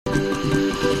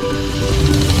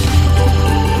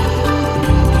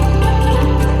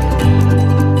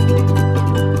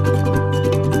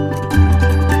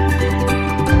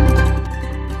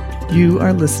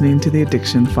are listening to the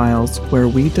Addiction Files, where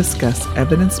we discuss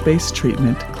evidence-based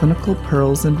treatment, clinical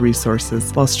pearls, and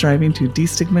resources while striving to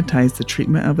destigmatize the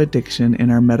treatment of addiction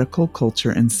in our medical culture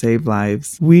and save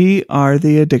lives. We are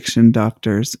the Addiction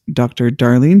Doctors, Dr.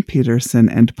 Darlene Peterson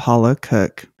and Paula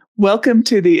Cook. Welcome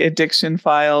to the Addiction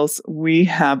Files. We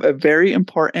have a very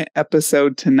important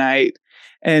episode tonight,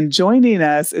 and joining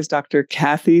us is Dr.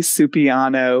 Kathy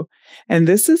Supiano. And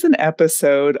this is an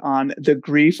episode on the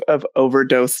grief of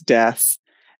overdose deaths.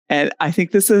 And I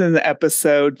think this is an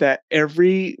episode that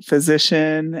every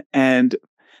physician and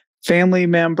family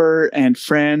member and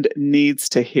friend needs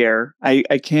to hear. I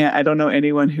don't know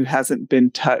anyone who hasn't been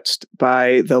touched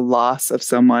by the loss of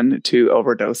someone to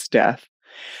overdose death.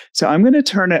 So I'm going to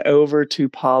turn it over to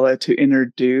Paula to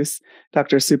introduce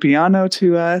Dr. Supiano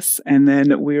to us, and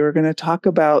then we are going to talk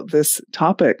about this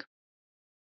topic.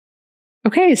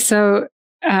 Okay, so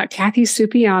Kathy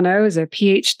Supiano is a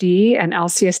PhD and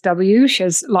LCSW. She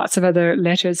has lots of other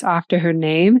letters after her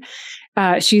name.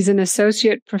 She's an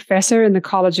associate professor in the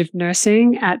College of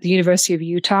Nursing at the University of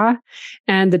Utah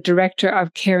and the director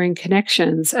of Caring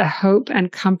Connections, a hope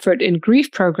and comfort in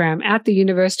grief program at the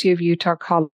University of Utah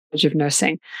College of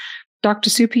Nursing.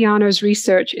 Dr. Supiano's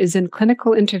research is in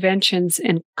clinical interventions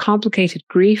in complicated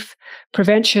grief,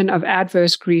 prevention of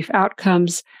adverse grief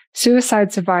outcomes,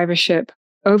 suicide survivorship,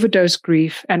 overdose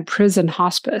grief, and prison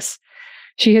hospice.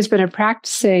 She has been a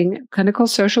practicing clinical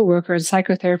social worker and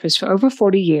psychotherapist for over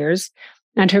 40 years,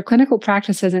 and her clinical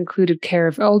practice has included care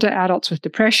of older adults with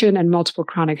depression and multiple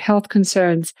chronic health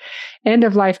concerns,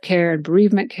 end-of-life care and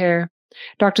bereavement care.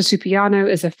 Dr. Supiano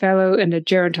is a fellow in the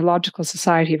Gerontological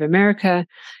Society of America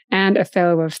and a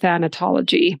fellow of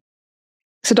thanatology.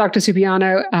 So Dr.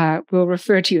 Supiano, we'll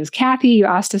refer to you as Kathy. You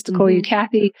asked us to call you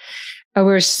Kathy.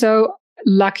 We're so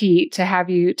lucky to have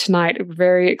you tonight. We're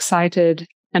very excited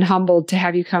and humbled to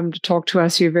have you come to talk to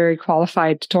us. You're very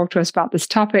qualified to talk to us about this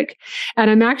topic. And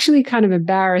I'm actually kind of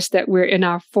embarrassed that we're in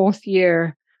our fourth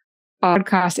year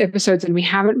podcast episodes and we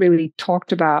haven't really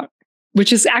talked about,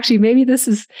 which is actually, maybe this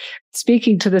is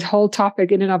speaking to the whole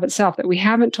topic in and of itself, that we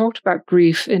haven't talked about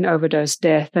grief in overdose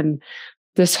death and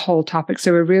this whole topic.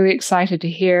 So we're really excited to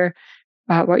hear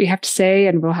what you have to say,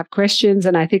 and we'll have questions.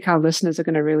 And I think our listeners are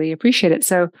going to really appreciate it.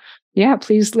 So yeah,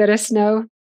 please let us know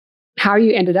how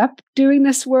you ended up doing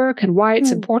this work and why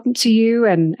it's important to you,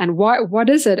 and what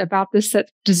is it about this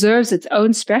that deserves its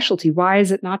own specialty? Why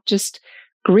is it not just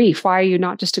grief? Why are you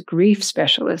not just a grief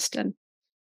specialist? And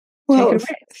well,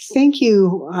 thank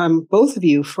you, both of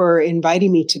you, for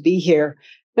inviting me to be here.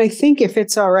 I think if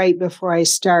it's all right, before I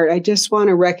start, I just want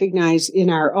to recognize in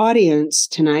our audience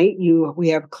tonight, we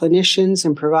have clinicians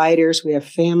and providers, we have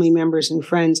family members and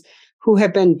friends who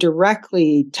have been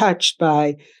directly touched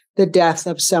by the death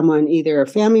of someone, either a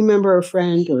family member or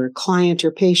friend or a client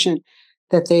or patient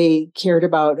that they cared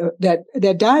about that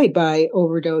died by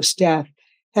overdose death.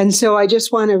 And so I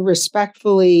just want to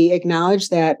respectfully acknowledge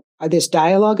that this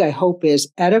dialogue, I hope, is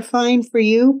edifying for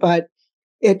you, but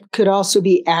it could also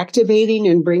be activating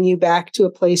and bring you back to a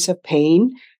place of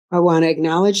pain. I want to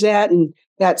acknowledge that. And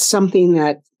that's something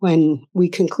that when we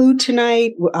conclude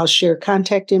tonight, I'll share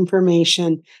contact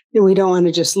information, and we don't want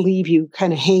to just leave you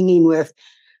kind of hanging with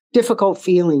difficult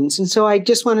feelings. And so I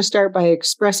just want to start by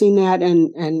expressing that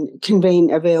and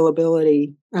conveying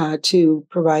availability to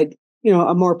provide,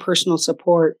 a more personal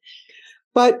support.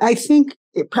 But I think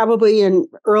probably in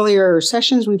earlier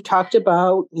sessions we've talked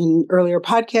about, in earlier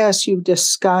podcasts, you've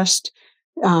discussed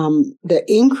the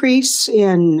increase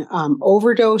in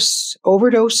overdoses,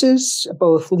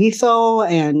 both lethal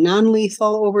and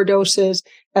non-lethal overdoses,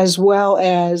 as well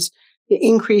as the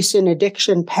increase in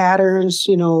addiction patterns,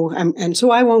 and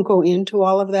so I won't go into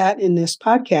all of that in this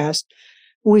podcast.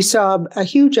 We saw a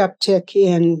huge uptick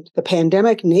in the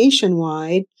pandemic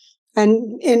nationwide.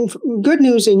 And good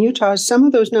news in Utah, some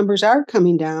of those numbers are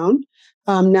coming down,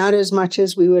 not as much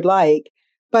as we would like.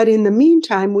 But in the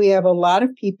meantime, we have a lot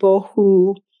of people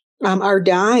who are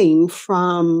dying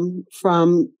from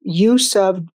use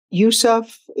of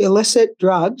illicit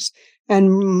drugs.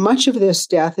 And much of this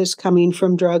death is coming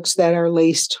from drugs that are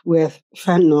laced with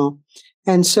fentanyl.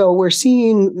 And so we're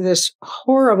seeing this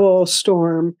horrible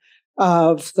storm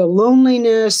of the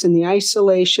loneliness and the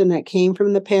isolation that came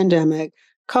from the pandemic,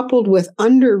 coupled with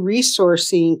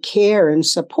under-resourcing care and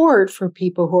support for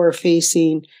people who are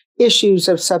facing issues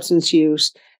of substance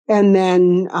use, and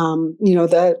then,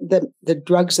 the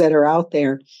drugs that are out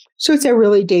there. So it's a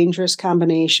really dangerous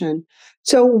combination.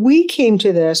 So we came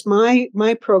to this.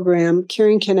 My program,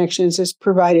 Caring Connections, has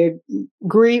provided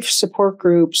grief support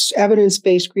groups,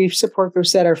 evidence-based grief support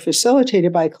groups that are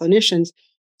facilitated by clinicians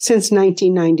since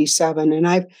 1997. And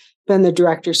I've been the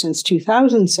director since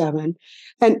 2007.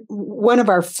 And one of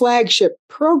our flagship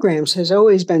programs has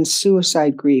always been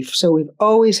suicide grief. So we've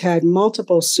always had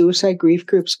multiple suicide grief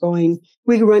groups going.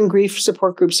 We run grief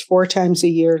support groups 4 times a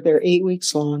year. They're 8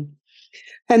 weeks long.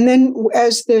 And then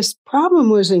as this problem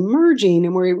was emerging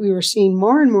and we were seeing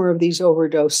more and more of these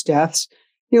overdose deaths,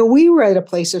 we were at a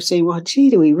place of saying, well, gee,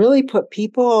 do we really put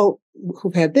people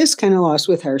who've had this kind of loss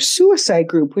with our suicide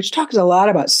group, which talks a lot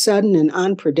about sudden and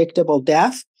unpredictable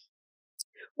death?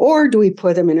 Or do we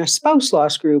put them in a spouse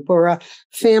loss group or a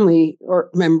family or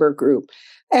member group?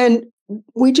 And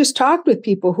we just talked with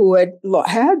people who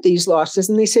had these losses,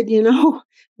 and they said,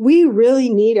 we really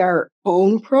need our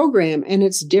own program, and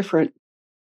it's different.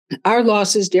 Our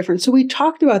loss is different. So we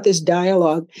talked about this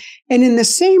dialogue. And in the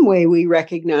same way, we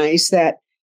recognize that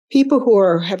people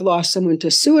who have lost someone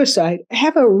to suicide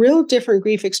have a real different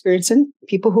grief experience than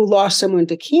people who lost someone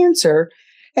to cancer.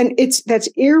 And that's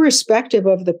irrespective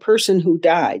of the person who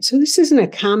died. So this isn't a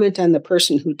comment on the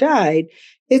person who died.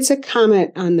 It's a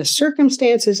comment on the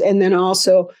circumstances and then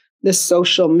also the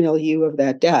social milieu of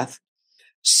that death.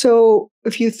 So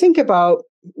if you think about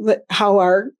how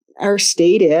our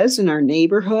state is and our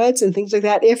neighborhoods and things like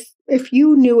that, if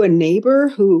you knew a neighbor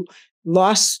who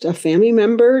lost a family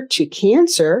member to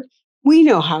cancer, we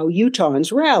know how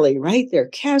Utahns rally, right? There are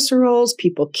casseroles,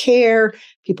 people care,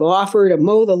 people offer to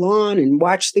mow the lawn and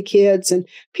watch the kids, and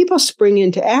people spring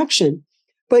into action.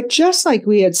 But just like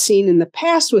we had seen in the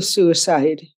past with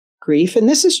suicide grief, and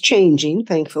this is changing,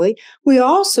 thankfully, we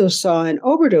also saw in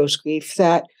overdose grief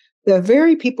that the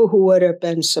very people who would have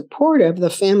been supportive, the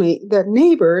family, the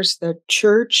neighbors, the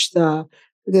church, the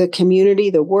community,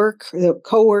 the work, the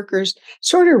coworkers,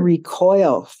 sort of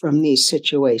recoil from these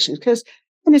situations.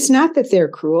 And it's not that they're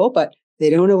cruel, but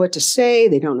they don't know what to say.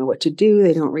 They don't know what to do.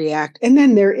 They don't react. And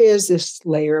then there is this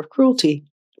layer of cruelty,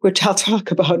 which I'll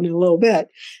talk about in a little bit.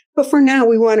 But for now,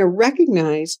 we want to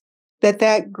recognize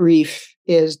that grief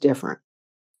is different.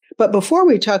 But before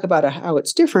we talk about how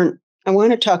it's different, I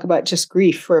want to talk about just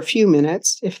grief for a few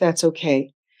minutes, if that's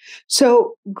okay.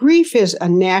 So grief is a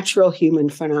natural human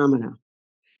phenomenon.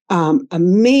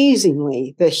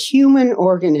 Amazingly, the human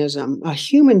organism, a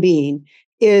human being,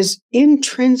 is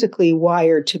intrinsically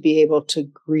wired to be able to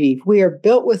grieve. We are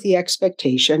built with the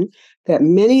expectation that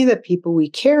many of the people we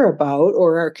care about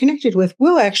or are connected with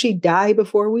will actually die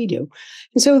before we do.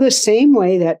 And so the same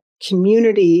way that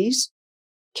communities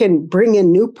can bring a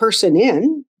new person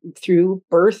in through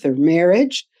birth or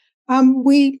marriage,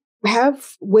 we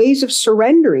have ways of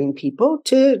surrendering people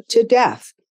to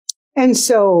death. And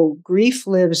so grief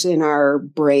lives in our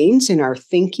brains, in our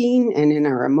thinking, and in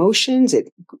our emotions.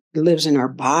 It lives in our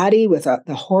body with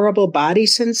the horrible body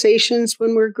sensations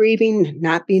when we're grieving,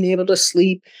 not being able to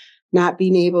sleep, not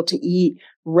being able to eat,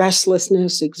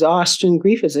 restlessness, exhaustion.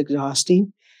 Grief is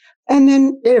exhausting. And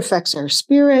then it affects our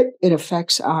spirit. It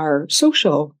affects our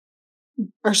social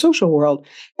world.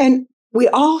 And we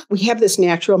have this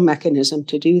natural mechanism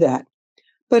to do that.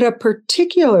 But a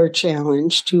particular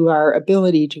challenge to our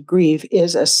ability to grieve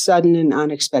is a sudden and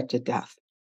unexpected death.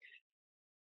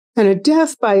 And a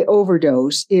death by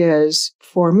overdose is,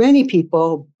 for many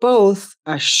people, both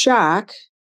a shock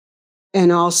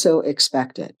and also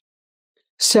expected.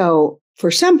 So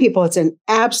for some people, it's an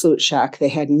absolute shock. They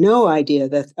had no idea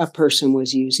that a person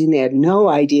was using. They had no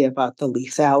idea about the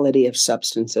lethality of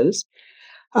substances.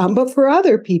 But for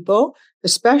other people,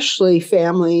 especially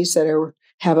families that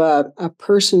have a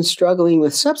person struggling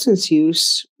with substance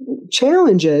use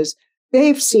challenges,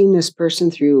 they've seen this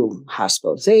person through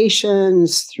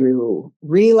hospitalizations, through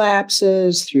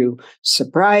relapses, through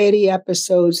sobriety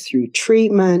episodes, through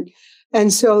treatment.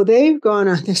 And so they've gone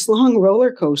on this long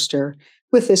roller coaster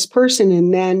with this person,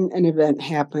 and then an event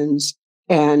happens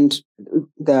and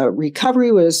the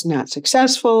recovery was not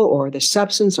successful, or the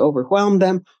substance overwhelmed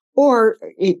them, or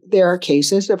there are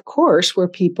cases, of course, where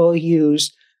people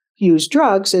use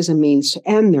drugs as a means to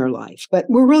end their life. But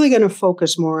we're really going to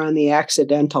focus more on the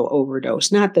accidental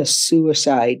overdose, not the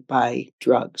suicide by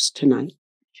drugs tonight.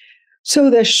 So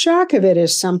the shock of it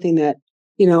is something that,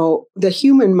 the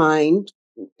human mind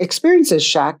experiences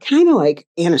shock kind of like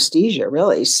anesthesia,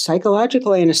 really,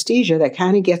 psychological anesthesia that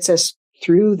kind of gets us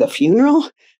through the funeral,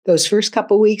 those first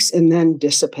couple of weeks, and then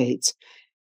dissipates.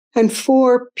 And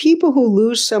for people who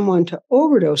lose someone to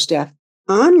overdose death,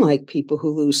 unlike people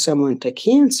who lose someone to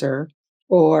cancer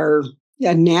or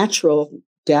a natural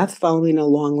death following a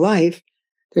long life,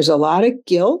 there's a lot of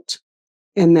guilt.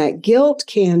 And that guilt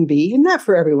can be, and not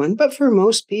for everyone, but for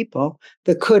most people,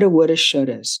 the coulda, woulda,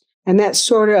 shouldas. And that's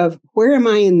sort of, where am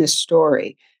I in this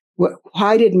story?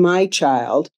 Why did my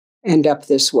child end up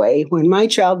this way when my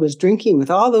child was drinking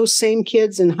with all those same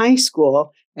kids in high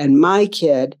school and my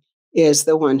kid is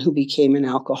the one who became an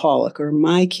alcoholic, or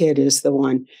my kid is the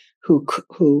one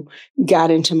who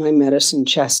got into my medicine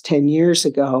chest 10 years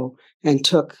ago and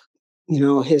took,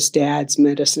 his dad's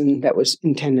medicine that was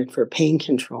intended for pain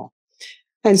control.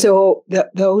 And so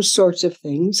those sorts of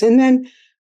things. And then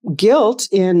guilt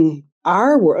in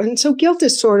our world. And so guilt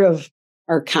is sort of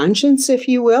our conscience, if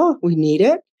you will. We need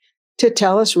it to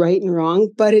tell us right and wrong,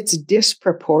 but it's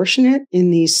disproportionate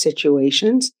in these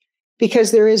situations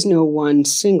because there is no one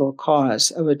single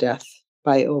cause of a death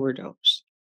by overdose.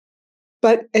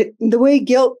 But the way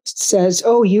guilt says,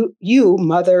 oh, you,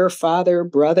 mother, father,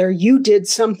 brother, you did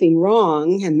something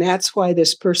wrong, and that's why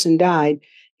this person died.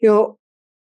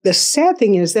 The sad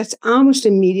thing is that's almost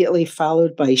immediately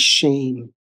followed by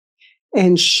shame.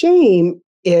 And shame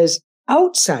is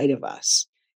outside of us.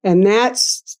 And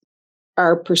that's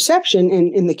our perception,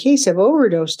 and in the case of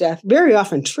overdose death, very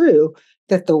often true,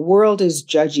 that the world is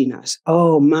judging us.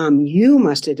 Oh, Mom, you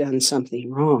must have done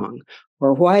something wrong.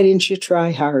 Or why didn't you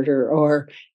try harder? Or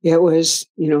it was,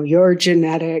 your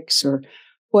genetics or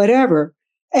whatever.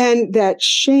 And that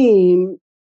shame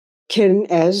can,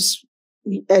 as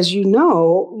you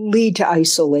know, lead to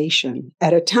isolation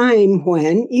at a time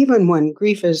when, even when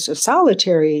grief is a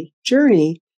solitary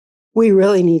journey, we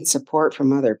really need support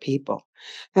from other people.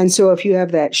 And so if you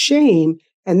have that shame,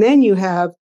 and then you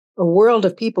have a world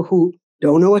of people who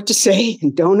don't know what to say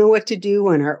and don't know what to do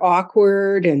and are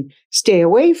awkward and stay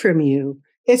away from you,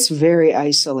 it's very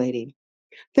isolating.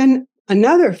 Then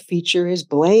another feature is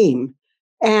blame.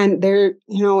 And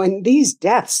in these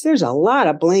deaths, there's a lot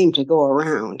of blame to go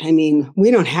around. I mean,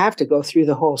 we don't have to go through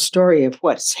the whole story of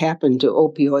what's happened to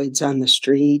opioids on the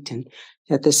street and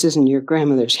that this isn't your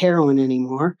grandmother's heroin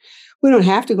anymore. We don't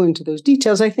have to go into those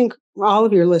details. I think all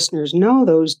of your listeners know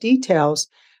those details.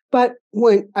 But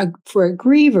for a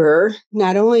griever,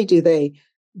 not only do they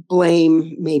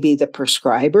blame maybe the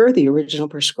prescriber, the original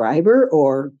prescriber,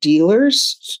 or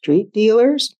dealers, street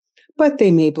dealers, but they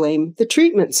may blame the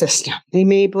treatment system. They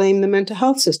may blame the mental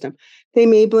health system. They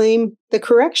may blame the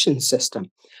correction system.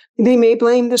 They may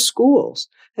blame the schools.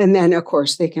 And then, of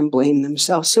course, they can blame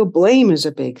themselves. So blame is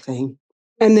a big thing.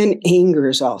 And then anger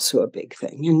is also a big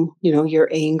thing. And, you're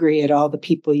angry at all the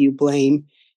people you blame.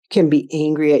 You can be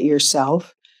angry at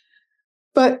yourself.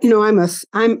 But,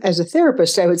 I'm as a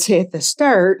therapist, I would say at the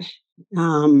start,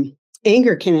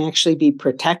 anger can actually be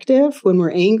protective when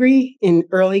we're angry in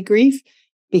early grief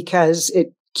because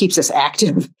it keeps us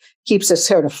active, keeps us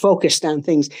sort of focused on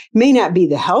things. It may not be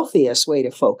the healthiest way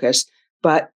to focus,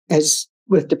 but as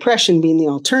with depression being the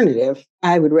alternative,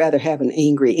 I would rather have an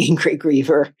angry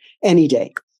griever any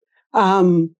day.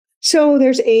 So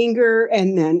there's anger,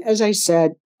 and then, as I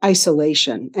said,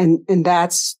 isolation, and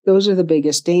those are the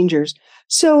biggest dangers.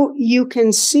 So you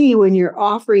can see when you're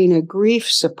offering a grief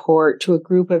support to a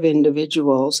group of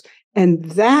individuals, and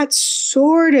that's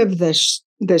sort of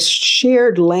the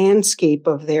shared landscape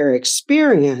of their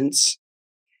experience,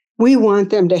 we want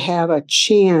them to have a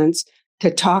chance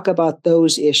to talk about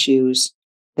those issues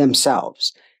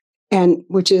themselves. And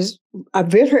which is a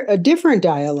different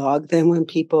dialogue than when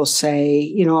people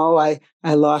say,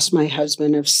 I lost my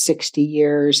husband of 60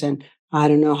 years and I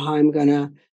don't know how I'm going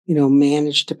to,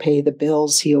 manage to pay the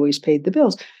bills. He always paid the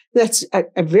bills. That's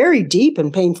a very deep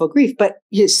and painful grief. But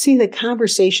you see, the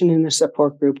conversation in the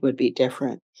support group would be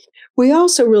different. We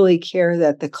also really care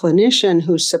that the clinician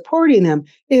who's supporting them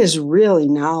is really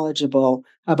knowledgeable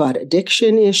about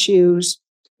addiction issues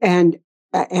and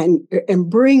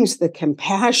brings the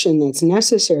compassion that's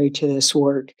necessary to this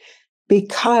work,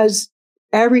 because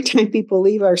every time people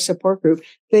leave our support group,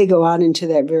 they go out into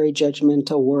that very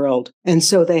judgmental world. And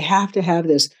so they have to have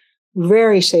this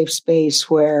very safe space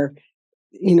where,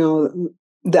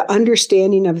 the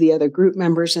understanding of the other group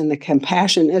members and the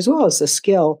compassion, as well as the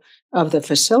skill of the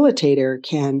facilitator,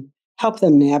 can help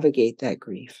them navigate that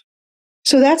grief.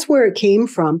 So that's where it came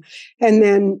from. And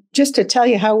then just to tell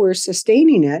you how we're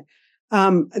sustaining it,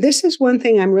 this is one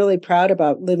thing I'm really proud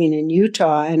about living in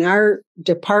Utah, and our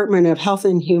Department of Health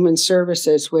and Human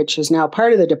Services, which is now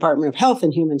part of the Department of Health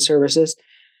and Human Services,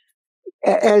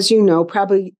 as you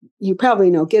probably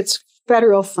know, gets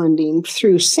federal funding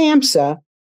through SAMHSA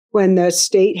when the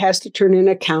state has to turn in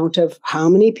account of how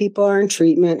many people are in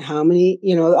treatment, how many,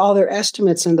 all their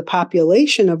estimates on the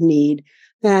population of need.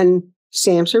 Then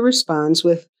SAMHSA responds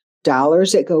with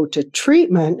dollars that go to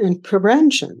treatment and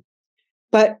prevention.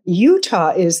 But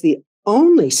Utah is the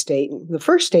only state, the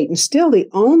first state, and still the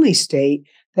only state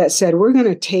that said, we're going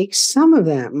to take some of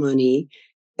that money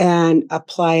and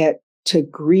apply it to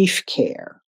grief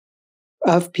care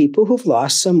of people who've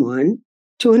lost someone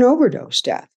to an overdose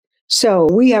death. So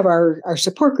we have our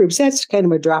support groups. That's kind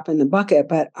of a drop in the bucket,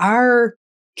 but our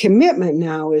commitment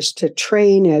now is to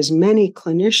train as many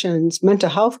clinicians, mental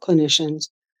health clinicians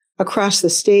across the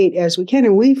state as we can.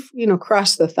 And we've,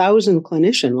 crossed the 1,000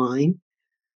 clinician line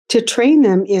to train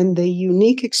them in the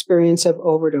unique experience of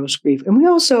overdose grief. And we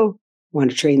also want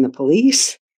to train the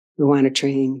police. We want to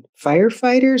train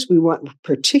firefighters. We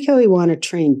particularly want to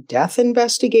train death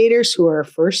investigators who are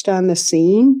first on the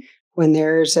scene when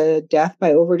there's a death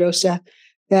by overdose death,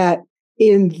 that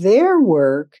in their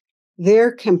work,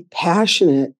 they're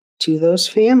compassionate to those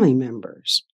family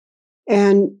members.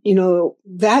 And,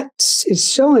 that is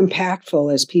so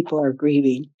impactful as people are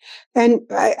grieving. And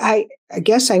I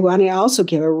guess I want to also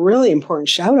give a really important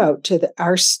shout out to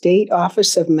our state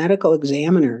Office of Medical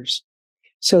Examiners.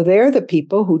 So they're the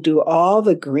people who do all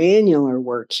the granular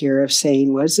work here of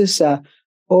saying, was this a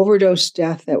overdose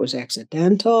death that was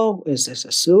accidental? Is this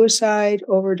a suicide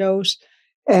overdose?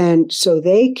 And so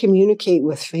they communicate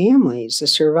with families, the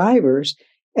survivors,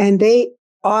 and they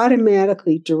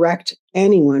automatically direct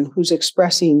anyone who's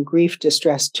expressing grief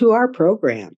distress to our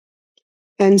program.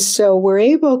 And so we're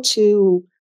able to,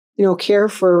 care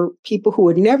for people who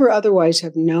would never otherwise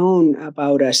have known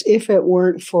about us if it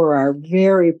weren't for our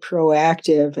very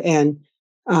proactive and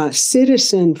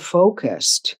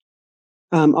citizen-focused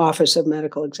Office of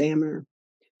Medical Examiner.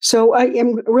 So I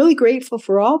am really grateful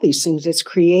for all these things. It's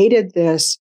created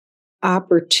this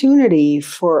opportunity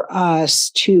for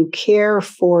us to care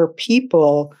for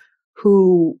people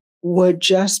who would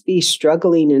just be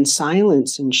struggling in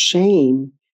silence and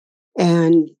shame,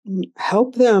 and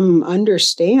help them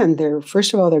understand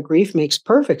first of all, their grief makes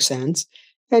perfect sense.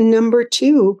 And number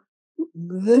two,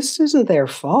 this isn't their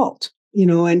fault,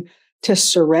 and to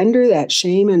surrender that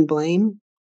shame and blame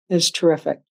is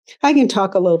terrific. I can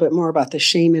talk a little bit more about the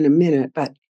shame in a minute,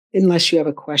 but unless you have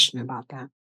a question about that.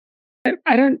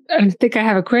 I don't think I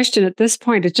have a question at this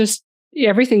point. It's just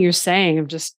everything you're saying.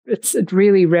 It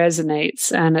really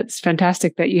resonates, and it's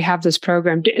fantastic that you have this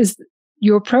program. Is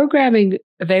your programming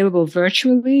available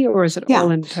virtually, or is it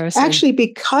all in person? Actually,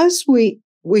 because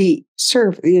we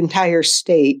serve the entire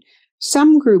state,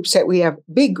 some groups that we have,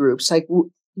 big groups, like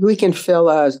we can fill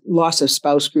a loss of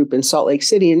spouse group in Salt Lake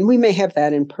City, and we may have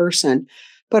that in person.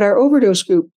 But our overdose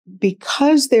group,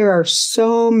 because there are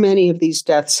so many of these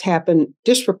deaths happen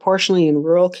disproportionately in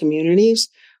rural communities,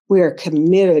 we are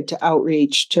committed to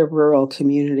outreach to rural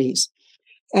communities.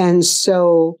 And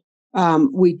so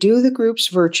we do the groups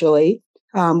virtually.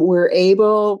 We're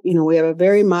able, we have a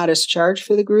very modest charge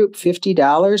for the group,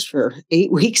 $50 for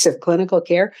 8 weeks of clinical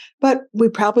care, but we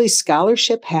probably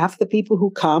scholarship half the people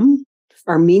who come.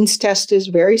 Our means test is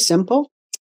very simple.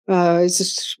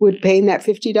 Would paying that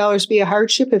 $50 be a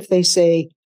hardship? If they say,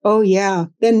 oh yeah,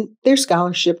 then they're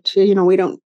scholarshiped.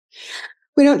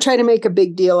 We don't try to make a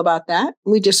big deal about that.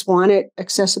 We just want it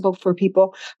accessible for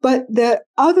people. But the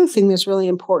other thing that's really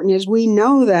important is we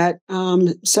know that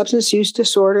substance use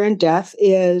disorder and death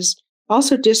is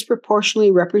also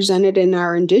disproportionately represented in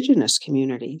our Indigenous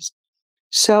communities.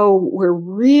 So we're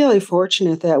really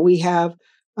fortunate that we have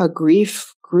a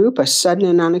grief group, a sudden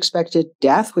and unexpected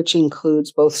death, which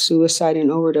includes both suicide and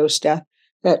overdose death,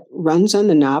 that runs on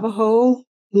the Navajo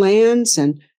lands.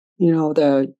 And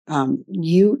the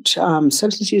Ute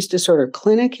Substance Use Disorder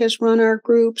Clinic has run our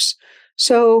groups.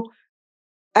 So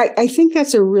I think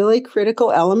that's a really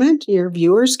critical element. Your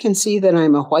viewers can see that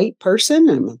I'm a white person.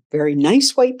 I'm a very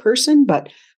nice white person, but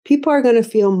people are going to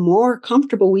feel more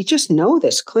comfortable. We just know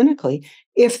this clinically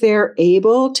if they're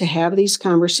able to have these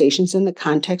conversations in the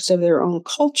context of their own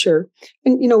culture.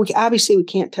 And, obviously we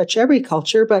can't touch every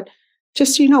culture, but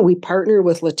just, we partner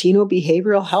with Latino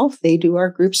Behavioral Health. They do our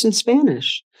groups in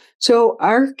Spanish. So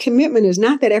our commitment is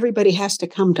not that everybody has to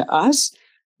come to us,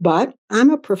 but I'm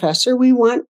a professor.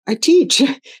 I teach.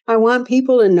 I want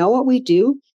people to know what we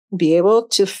do, be able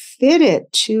to fit it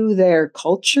to their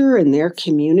culture and their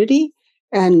community,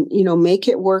 and, make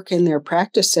it work in their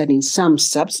practice settings. Some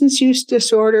substance use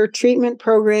disorder treatment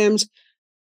programs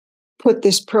put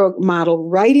this model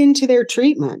right into their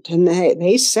treatment. And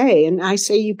they say, and I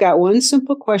say, you've got one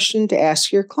simple question to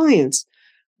ask your clients.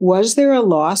 Was there a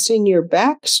loss in your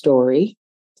backstory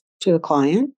to the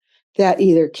client that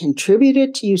either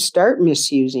contributed to you start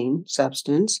misusing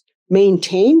substance,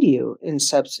 maintained you in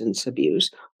substance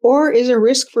abuse, or is a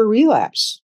risk for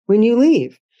relapse when you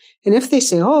leave? And if they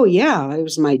say, oh, yeah, it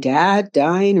was my dad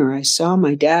dying, or I saw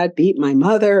my dad beat my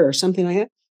mother or something like that,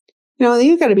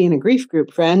 you got to be in a grief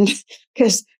group, friend,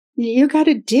 because you got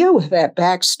to deal with that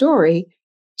backstory.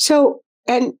 So,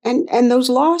 and those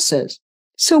losses.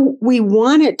 So we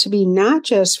want it to be not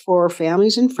just for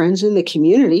families and friends in the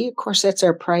community. Of course, that's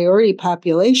our priority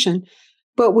population,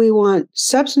 But we want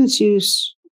substance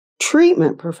use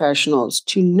treatment professionals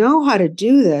to know how to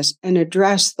do this and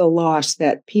address the loss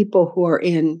that people who are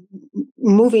in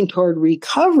moving toward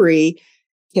recovery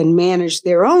can manage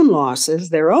their own losses,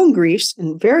 their own griefs.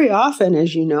 And very often,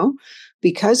 as you know,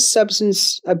 because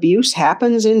substance abuse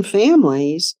happens in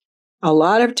families, a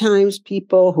lot of times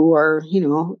people who are,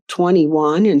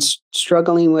 21 and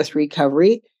struggling with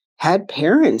recovery had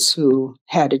parents who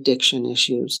had addiction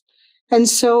issues. And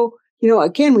so,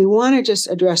 again, we want to just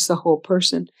address the whole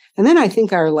person. And then I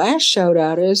think our last shout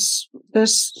out is the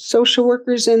social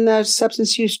workers in the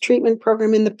substance use treatment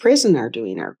program in the prison are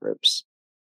doing our groups.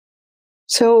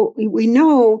 So we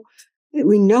know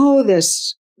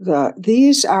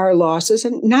these are losses,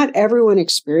 and not everyone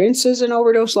experiences an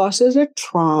overdose loss as a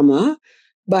trauma,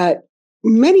 but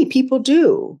many people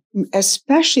do,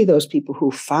 especially those people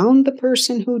who found the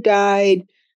person who died,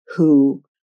 who,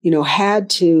 had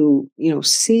to,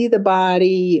 see the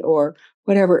body or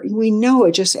whatever. We know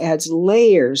it just adds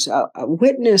layers. A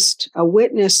witnessed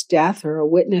death or a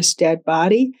witnessed dead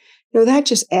body, that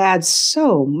just adds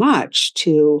so much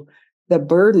to the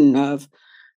burden of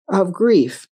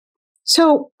grief.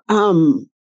 So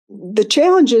the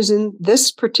challenges in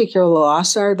this particular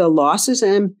loss are the loss is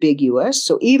ambiguous.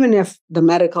 So even if the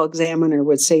medical examiner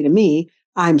would say to me,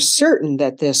 I'm certain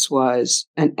that this was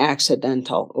an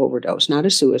accidental overdose, not a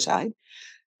suicide,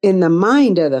 in the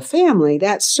mind of the family,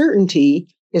 that certainty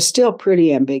is still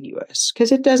pretty ambiguous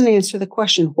because it doesn't answer the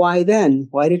question, why then?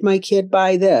 Why did my kid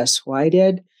buy this? Why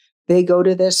did they go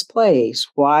to this place?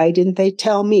 Why didn't they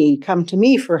tell me, come to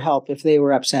me for help if they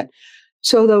were upset?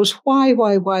 So those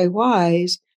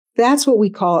whys, that's what we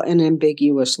call an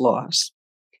ambiguous loss.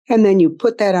 And then you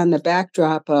put that on the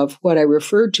backdrop of what I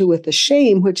referred to with the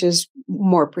shame, which is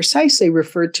more precisely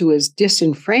referred to as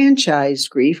disenfranchised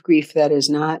grief that is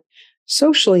not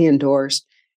socially endorsed.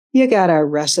 You got a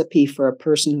recipe for a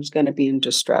person who's going to be in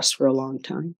distress for a long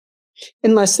time,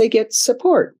 unless they get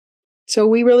support. So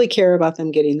we really care about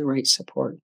them getting the right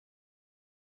support.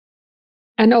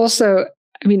 And also,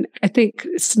 I think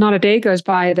it's not a day goes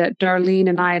by that Darlene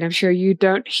and I, and I'm sure you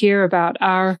don't hear about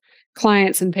our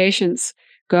clients and patients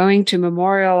going to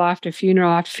memorial after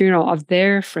funeral of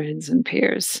their friends and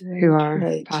peers who are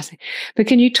passing. But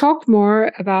can you talk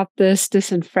more about this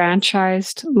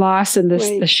disenfranchised loss and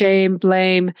the shame,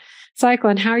 blame cycle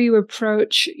and how you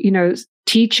approach,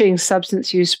 teaching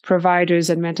substance use providers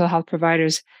and mental health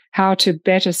providers how to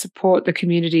better support the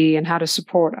community and how to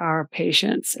support our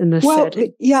patients in this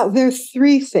setting? Yeah, there are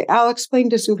three things. I'll explain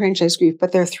disenfranchised grief,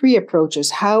 but there are three approaches.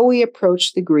 How we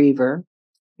approach the griever,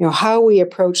 how we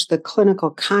approach the clinical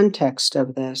context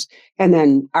of this, and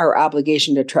then our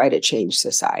obligation to try to change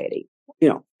society.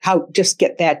 How just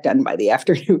get that done by the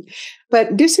afternoon.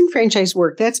 But disenfranchised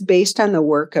work, that's based on the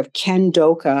work of Ken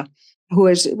Doka, who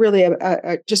is really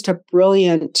just a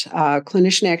brilliant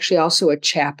clinician, actually also a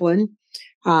chaplain,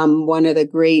 one of the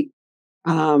great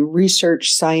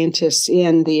research scientists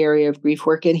in the area of grief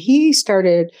work. And he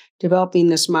started developing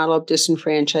this model of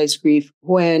disenfranchised grief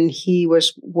when he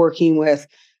was working with,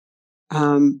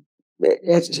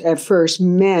 at first,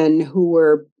 men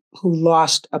who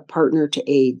lost a partner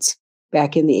to AIDS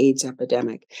back in the AIDS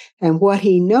epidemic. And what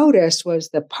he noticed was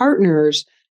the partners,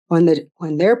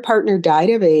 when their partner died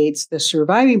of AIDS, the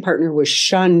surviving partner was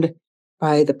shunned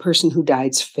by the person who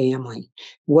died's family,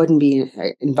 wouldn't be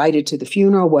invited to the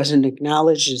funeral, wasn't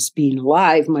acknowledged as being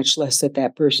alive, much less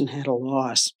that person had a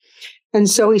loss. And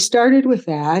so he started with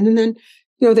that. And then,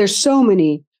 there's so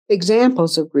many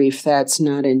examples of grief that's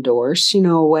not endorsed.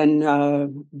 When a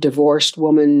divorced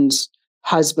woman's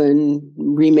husband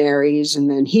remarries and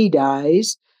then he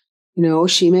dies,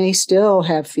 she may still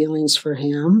have feelings for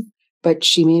him, but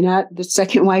the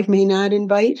second wife may not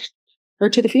invite her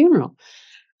to the funeral.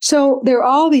 So there are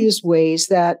all these ways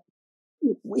that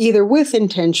either with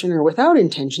intention or without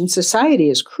intention, society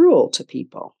is cruel to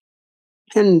people.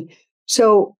 And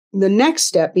so the next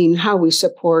step being how we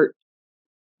support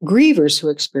grievers who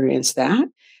experience that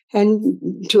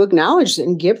and to acknowledge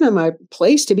and give them a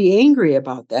place to be angry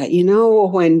about that.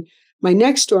 When my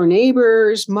next door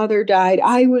neighbor's mother died,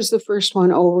 I was the first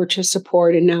one over to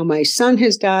support, and now my son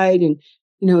has died, and,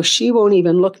 she won't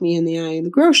even look me in the eye in the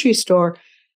grocery store.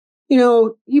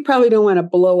 You probably don't want to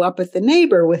blow up at the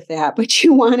neighbor with that, but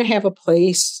you want to have a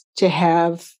place to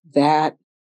have that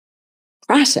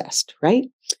processed, right?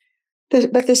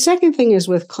 But the second thing is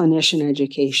with clinician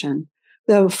education.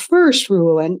 The first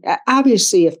rule, and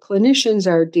obviously if clinicians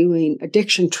are doing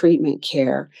addiction treatment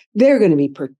care, they're going to be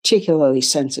particularly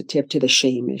sensitive to the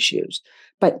shame issues.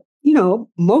 But,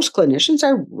 most clinicians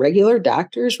are regular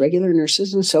doctors, regular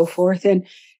nurses, and so forth. And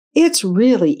it's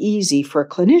really easy for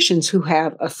clinicians who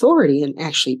have authority and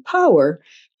actually power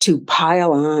to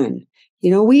pile on.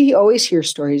 We always hear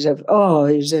stories of,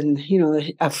 there's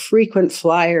a frequent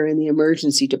flyer in the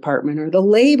emergency department, or the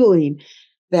labeling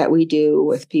that we do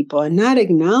with people, and not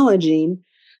acknowledging,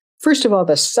 first of all,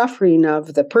 the suffering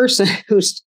of the person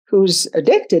who's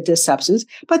addicted to substance,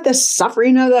 but the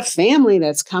suffering of the family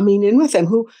that's coming in with them,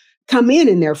 who come in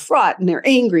and they're fraught and they're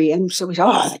angry. And so we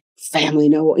say, family,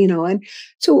 no, and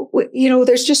so,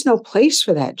 there's just no place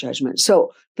for that judgment.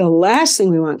 So the last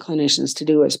thing we want clinicians to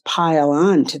do is pile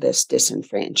on to this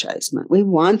disenfranchisement. We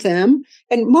want them,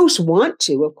 and most want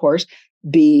to, of course,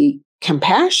 be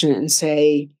compassionate and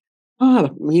say,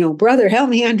 brother, help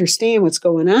me understand what's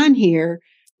going on here.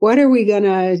 What are we going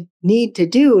to need to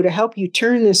do to help you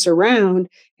turn this around?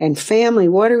 And family,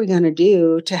 what are we going to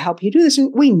do to help you do this?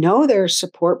 And we know there are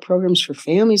support programs for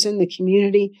families in the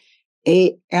community.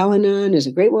 Al-Anon is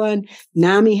a great one.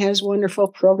 NAMI has wonderful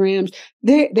programs.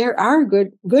 There are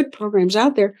good programs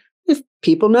out there if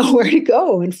people know where to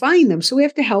go and find them. So we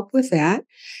have to help with that.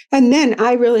 And then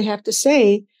I really have to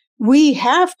say, we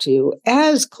have to,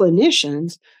 as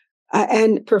clinicians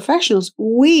and professionals,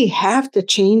 we have to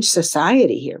change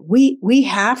society here. We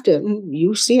have to.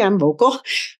 You see, I'm vocal.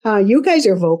 You guys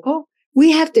are vocal.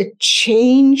 We have to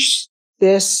change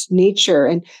this nature.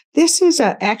 And this is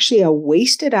actually a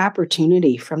wasted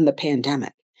opportunity from the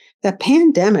pandemic. The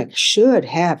pandemic should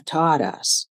have taught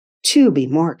us to be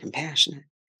more compassionate.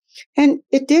 And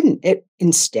it didn't.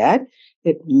 Instead,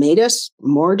 it made us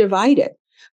more divided.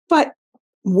 But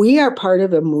we are part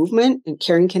of a movement in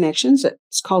Caring Connections.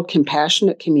 It's called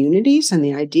Compassionate Communities. And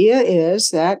the idea is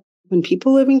that when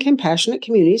people live in compassionate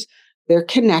communities, they're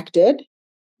connected,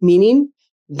 meaning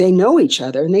they know each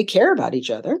other and they care about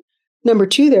each other. Number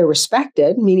two, they're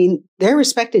respected, meaning they're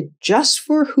respected just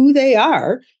for who they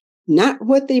are, not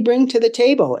what they bring to the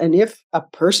table. And if a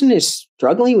person is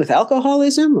struggling with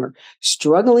alcoholism or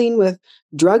struggling with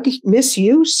drug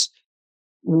misuse,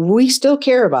 we still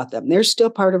care about them. They're still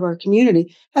part of our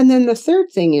community. And then the third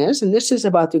thing is, and this is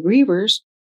about the grievers,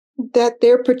 that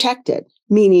they're protected,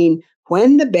 meaning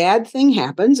when the bad thing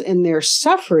happens and they're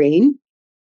suffering,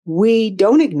 we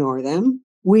don't ignore them,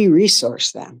 we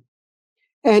resource them.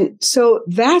 And so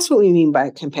that's what we mean by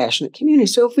a compassionate community.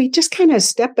 So if we just kind of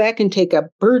step back and take a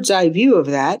bird's eye view of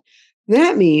that,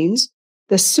 that means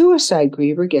the suicide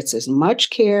griever gets as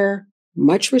much care,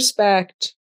 much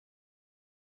respect.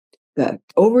 The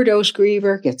overdose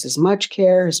griever gets as much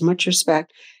care, as much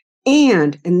respect.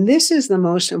 And this is the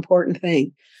most important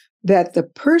thing, that the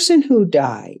person who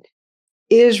died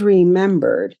is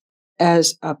remembered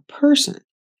as a person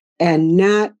and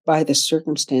not by the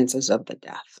circumstances of the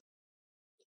death.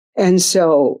 And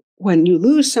so when you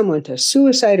lose someone to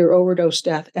suicide or overdose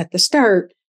death at the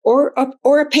start, or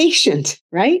a patient,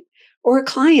 right? Or a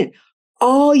client,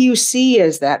 all you see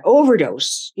is that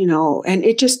overdose, and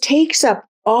it just takes up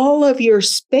all of your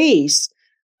space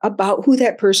about who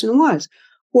that person was.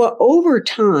 Well, over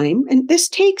time, and this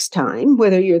takes time,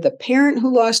 whether you're the parent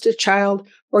who lost a child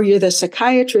or you're the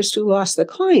psychiatrist who lost the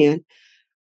client,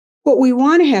 what we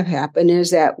want to have happen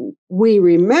is that we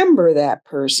remember that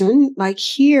person, like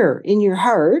here in your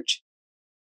heart.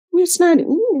 It's not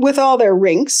with all their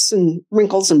wrinkles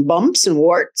and bumps and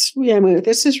warts.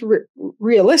 This is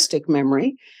realistic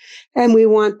memory. And we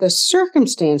want the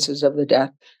circumstances of the death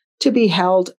to be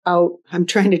held out. I'm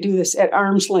trying to do this at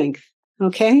arm's length.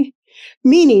 Okay.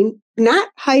 Meaning not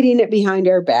hiding it behind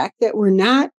our back, that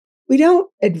we don't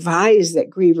advise that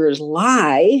grievers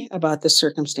lie about the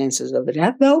circumstances of the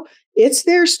death, though it's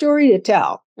their story to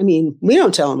tell. We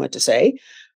don't tell them what to say,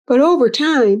 but over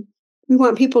time, we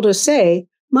want people to say,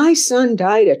 my son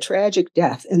died a tragic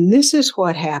death, and this is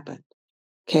what happened.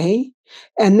 Okay.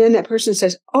 And then that person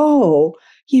says,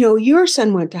 your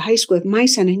son went to high school with my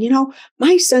son, and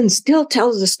my son still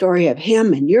tells the story of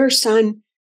him and your son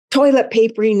toilet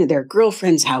papering their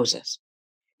girlfriends' houses.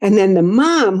 And then the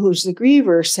mom, who's the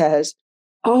griever, says,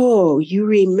 you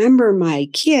remember my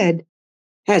kid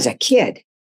as a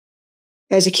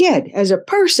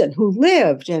person who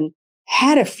lived and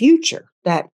had a future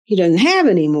that he doesn't have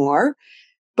anymore.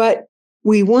 But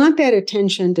we want that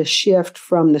attention to shift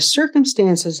from the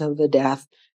circumstances of the death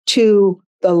to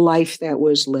the life that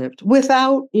was lived,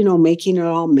 without, making it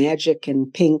all magic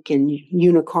and pink and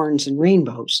unicorns and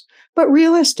rainbows, but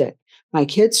realistic. My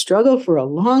kid struggled for a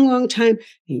long, long time.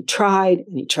 He tried,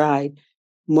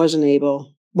 wasn't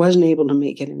able to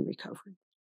make it in recovery.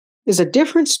 It's a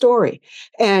different story.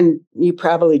 And you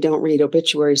probably don't read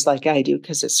obituaries like I do,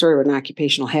 because it's sort of an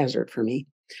occupational hazard for me.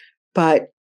 But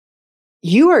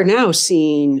you are now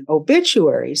seeing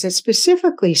obituaries that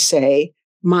specifically say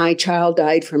my child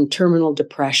died from terminal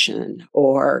depression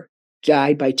or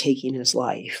died by taking his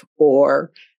life, and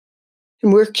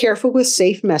we're careful with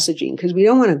safe messaging because we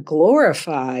don't want to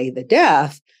glorify the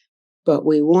death, but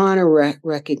we want to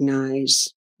recognize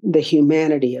the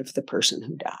humanity of the person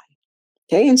who died.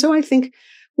 Okay. And so I think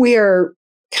we are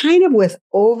kind of with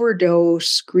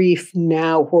overdose grief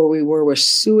now where we were with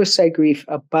suicide grief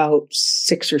about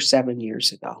 6 or 7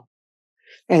 years ago.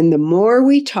 And the more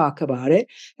we talk about it,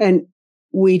 and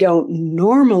we don't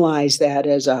normalize that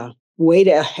as a way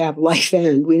to have life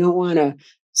end, we don't want to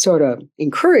sort of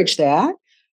encourage that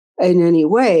in any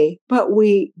way, but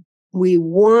we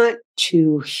want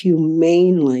to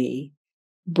humanely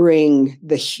bring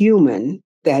the human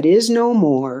that is no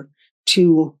more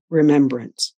to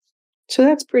remembrance. So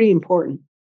that's pretty important.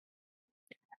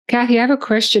 Kathy, I have a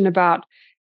question about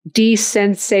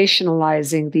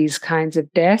desensationalizing these kinds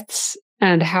of deaths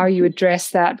and how you address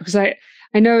that, because I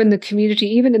know in the community,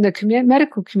 even in the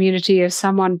medical community, if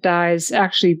someone dies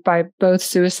actually by both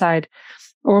suicide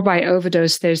or by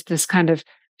overdose, there's this kind of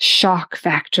shock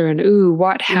factor and, ooh,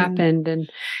 what happened? And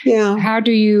how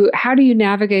do you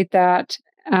navigate that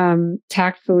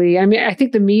tactfully? I mean, I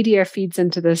think the media feeds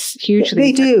into this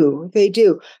hugely. They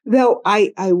do. Though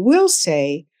I will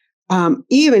say,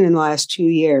 even in the last 2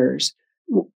 years,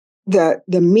 the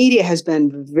media has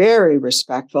been very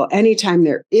respectful. Anytime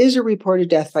there is a reported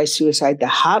death by suicide, the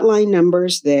hotline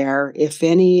number's there. If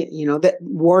any, that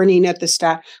warning at the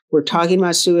start, we're talking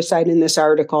about suicide in this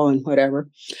article and whatever.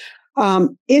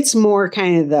 It's more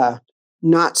kind of the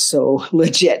not so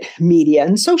legit media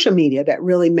and social media that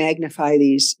really magnify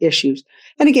these issues.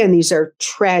 And again, these are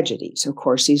tragedies. Of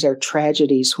course, these are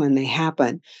tragedies when they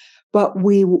happen. But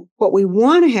what we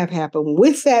want to have happen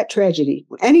with that tragedy,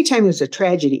 anytime there's a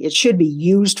tragedy, it should be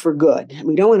used for good.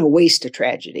 We don't want to waste a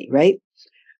tragedy, right?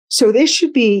 So this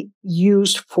should be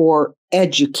used for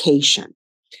education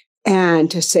and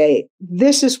to say,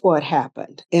 this is what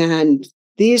happened. And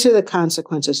these are the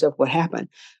consequences of what happened.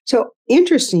 So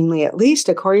interestingly, at least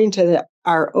according to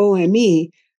our OME,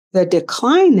 the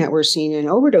decline that we're seeing in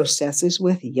overdose deaths is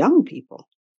with young people.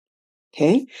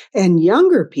 Okay. And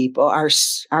younger people are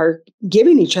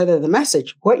giving each other the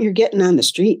message, what you're getting on the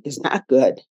street is not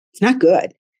good. It's not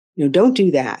good. Don't do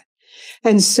that.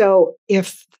 And so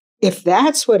if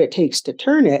that's what it takes to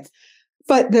turn it,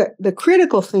 but the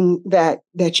critical thing that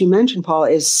you mentioned, Paul,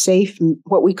 is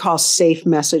what we call safe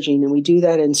messaging. And we do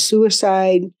that in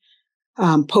suicide,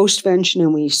 postvention,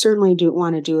 and we certainly do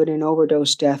want to do it in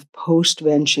overdose death,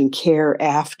 postvention care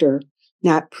after,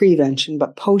 not prevention,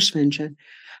 but postvention.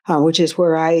 Which is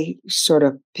where I sort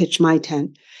of pitch my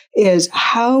tent, is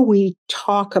how we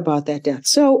talk about that death.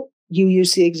 So you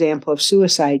use the example of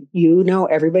suicide.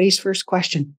 Everybody's first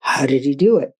question, how did he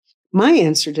do it? My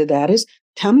answer to that is,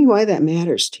 tell me why that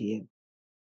matters to you.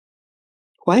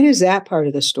 Why does that part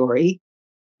of the story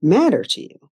matter to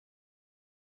you?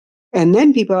 And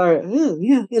then people are,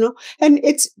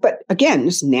 but again,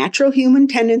 it's natural human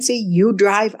tendency. You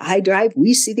drive, I drive,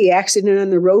 we see the accident on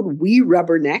the road, we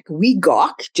rubberneck, we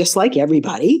gawk, just like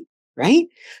everybody, right?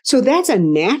 So that's a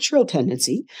natural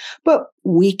tendency, but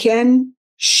we can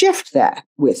shift that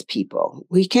with people.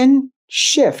 We can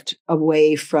shift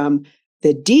away from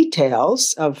the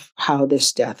details of how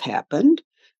this death happened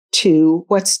to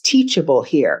what's teachable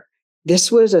here.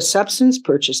 This was a substance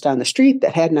purchased on the street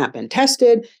that had not been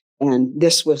tested. And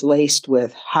this was laced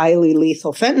with highly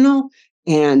lethal fentanyl.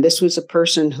 And this was a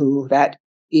person who that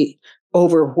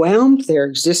overwhelmed their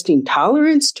existing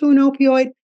tolerance to an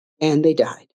opioid, and they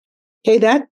died. Okay,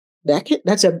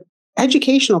 that's an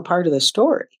educational part of the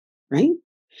story, right?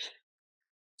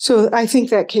 So I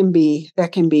think that can be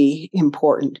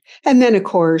important. And then, of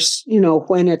course,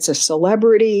 when it's a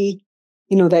celebrity,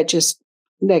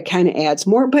 that kind of adds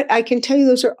more. But I can tell you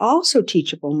those are also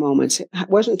teachable moments. It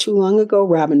wasn't too long ago,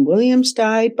 Robin Williams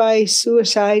died by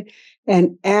suicide.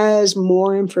 And as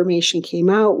more information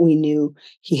came out, we knew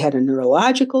he had a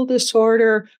neurological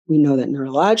disorder. We know that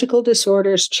neurological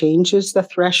disorders changes the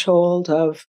threshold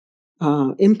of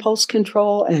impulse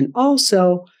control and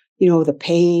also, the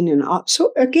pain. And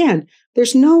so again,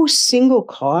 there's no single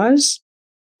cause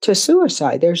to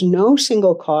suicide. There's no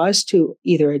single cause to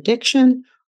either addiction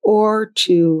or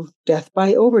to death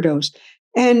by overdose.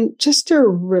 And just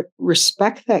to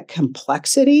respect that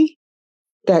complexity,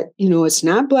 that, it's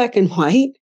not black and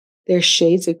white, there's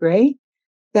shades of gray,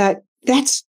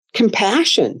 that's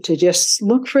compassion to just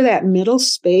look for that middle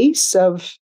space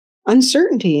of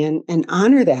uncertainty and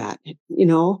honor that.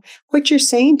 What you're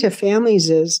saying to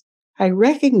families is, I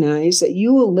recognize that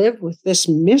you will live with this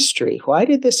mystery. Why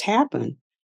did this happen?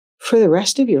 For the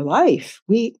rest of your life.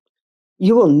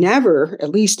 you will never,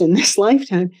 at least in this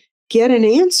lifetime, get an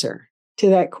answer to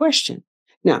that question.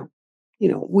 Now,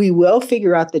 we will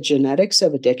figure out the genetics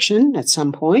of addiction at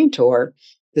some point, or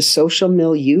the social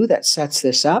milieu that sets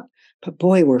this up. But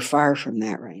boy, we're far from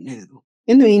that right now.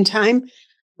 In the meantime,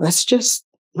 let's just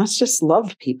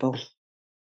love people.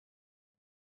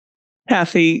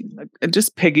 Kathy,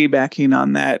 just piggybacking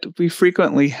on that, we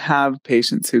frequently have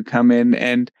patients who come in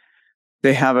and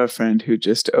they have a friend who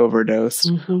just overdosed.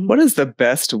 Mm-hmm. What is the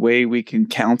best way we can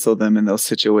counsel them in those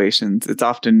situations? It's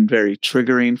often very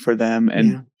triggering for them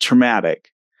and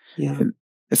traumatic. Yeah.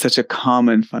 It's such a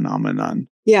common phenomenon.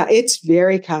 Yeah, it's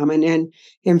very common. And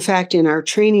in fact, in our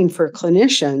training for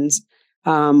clinicians,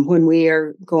 when we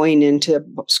are going into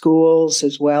schools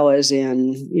as well as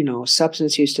in,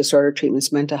 substance use disorder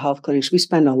treatments, mental health clinics, we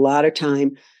spend a lot of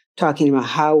time talking about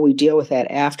how we deal with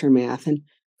that aftermath. And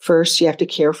first, you have to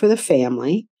care for the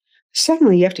family.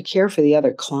 Secondly, you have to care for the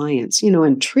other clients.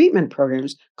 In treatment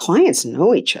programs, clients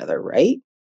know each other, right?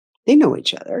 They know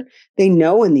each other. They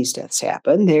know when these deaths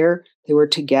happen. They were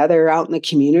together out in the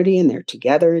community, and they're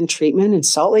together in treatment. In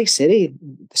Salt Lake City,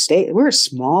 the state, we're a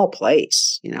small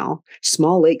place,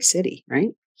 small Lake City, right?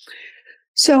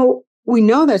 So we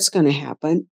know that's going to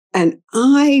happen. And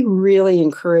I really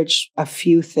encourage a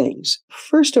few things.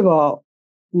 First of all,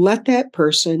 let that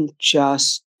person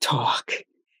just talk.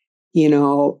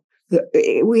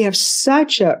 We have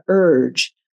such an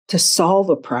urge to solve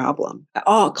a problem.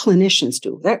 All clinicians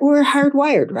do that. We're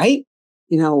hardwired, right?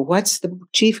 What's the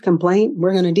chief complaint?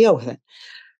 We're going to deal with it.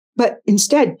 But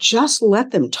instead, just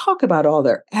let them talk about all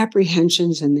their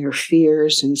apprehensions and their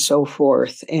fears and so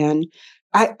forth. And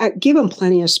I give them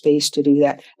plenty of space to do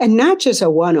that. And not just a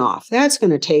one-off. That's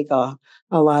going to take a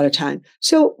lot of time.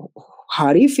 So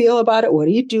how do you feel about it? What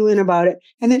are you doing about it?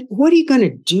 And then what are you going to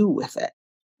do with it?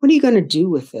 What are you going to do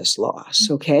with this loss?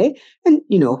 Okay. And,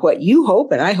 what you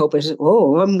hope and I hope is,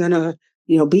 I'm going to,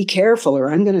 be careful,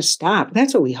 or I'm going to stop.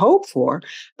 That's what we hope for.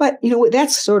 But,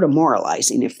 that's sort of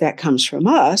moralizing. If that comes from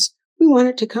us, we want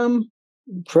it to come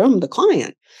from the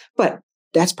client. But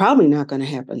that's probably not going to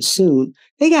happen soon.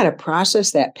 They got to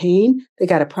process that pain. They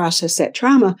got to process that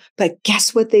trauma. But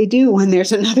guess what they do when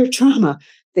there's another trauma?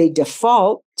 They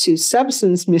default to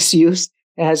substance misuse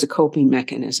as a coping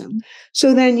mechanism.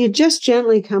 So then you just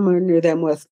gently come under them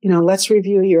with, let's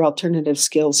review your alternative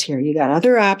skills here. You got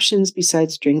other options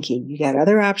besides drinking. You got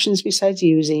other options besides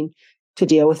using to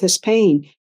deal with this pain.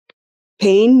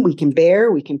 Pain we can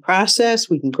bear, we can process,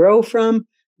 we can grow from.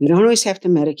 We don't always have to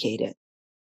medicate it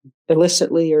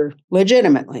illicitly or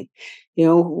legitimately.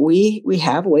 We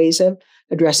have ways of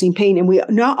addressing pain. And we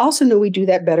also know we do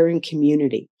that better in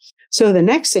community. So the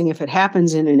next thing, if it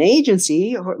happens in an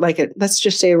agency, or let's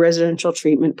just say a residential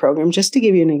treatment program, just to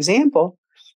give you an example,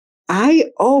 I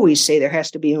always say there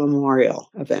has to be a memorial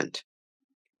event.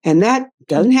 And that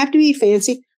doesn't have to be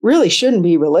fancy, really shouldn't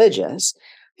be religious.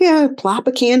 Yeah, plop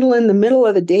a candle in the middle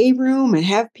of the day room and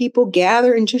have people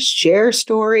gather and just share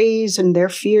stories and their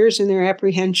fears and their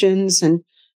apprehensions, and,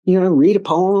 read a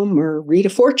poem or read a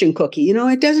fortune cookie.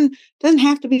 It doesn't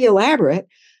have to be elaborate.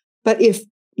 But if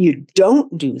you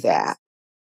don't do that,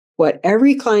 what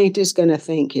every client is going to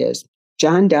think is,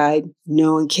 John died,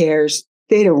 no one cares.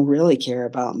 They don't really care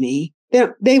about me.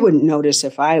 They wouldn't notice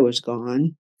if I was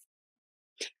gone.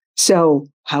 So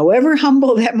however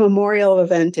humble that memorial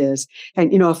event is,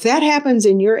 and, if that happens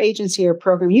in your agency or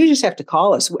program, you just have to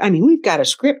call us. I mean, we've got a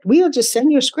script. We'll just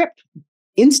send you a script,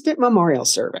 instant memorial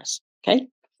service. Okay.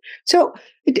 So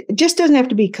it just doesn't have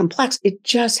to be complex. It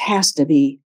just has to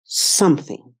be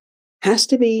something. Has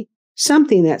to be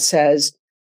something that says,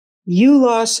 you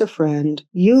lost a friend,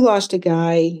 you lost a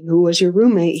guy who was your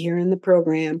roommate here in the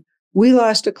program, we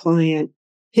lost a client,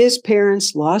 his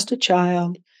parents lost a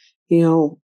child.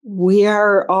 We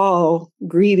are all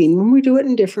grieving when we do it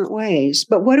in different ways.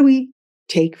 But what do we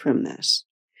take from this?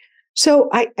 So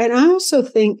I also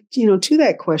think, to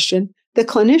that question, the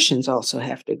clinicians also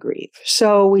have to grieve.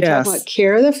 So we talk about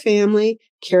care of the family,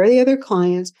 care of the other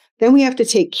clients. Then we have to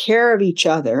take care of each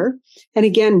other. And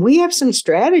again, we have some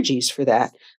strategies for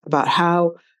that, about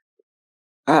how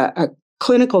a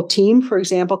clinical team, for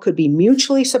example, could be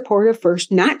mutually supportive first,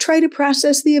 not try to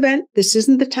process the event. This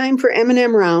isn't the time for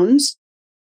M&M rounds.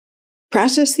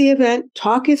 Process the event,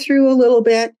 talk it through a little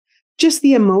bit, just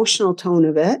the emotional tone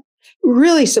of it.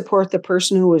 Really support the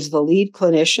person who was the lead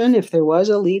clinician. If there was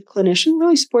a lead clinician,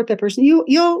 really support that person.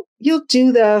 You'll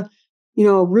do the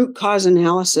root cause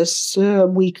analysis a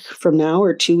week from now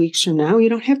or 2 weeks from now. You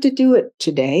don't have to do it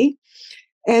today.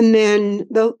 And then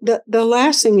the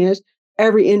last thing is,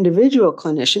 every individual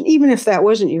clinician, even if that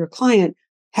wasn't your client,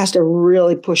 has to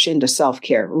really push into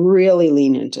self-care, really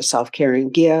lean into self-care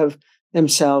and give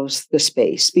themselves the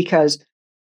space, because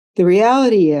the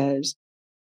reality is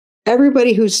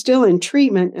everybody who's still in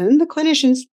treatment and the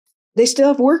clinicians, they still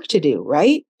have work to do,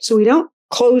 right? So we don't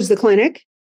close the clinic.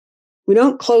 We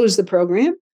don't close the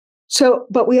program. So,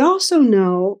 but we also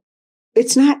know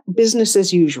it's not business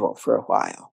as usual for a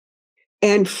while.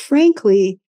 And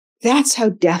frankly, that's how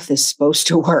death is supposed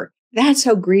to work. That's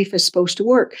how grief is supposed to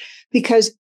work.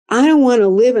 Because I don't want to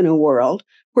live in a world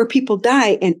where people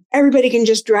die and everybody can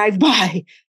just drive by.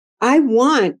 I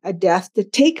want a death to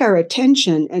take our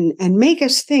attention and make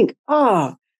us think,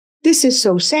 oh, this is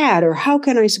so sad, or how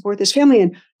can I support this family?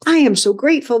 And I am so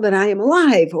grateful that I am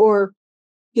alive, or,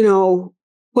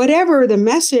 whatever the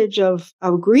message of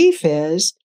grief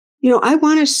is, I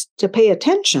want us to pay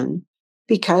attention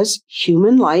because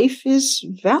human life is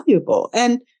valuable.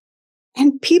 And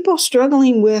people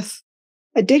struggling with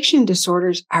addiction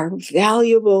disorders are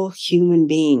valuable human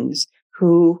beings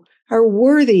who are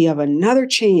worthy of another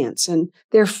chance, and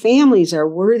their families are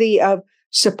worthy of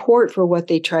support for what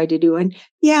they try to do. And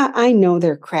yeah, I know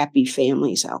there are crappy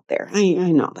families out there. I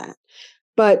know that.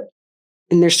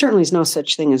 And there certainly is no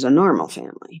such thing as a normal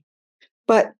family.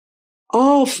 But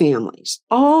all families,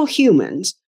 all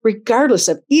humans, regardless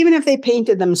of, even if they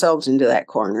painted themselves into that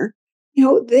corner,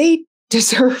 they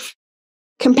deserve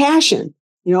compassion.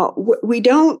 We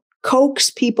don't coax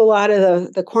people out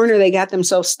of the corner they got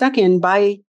themselves stuck in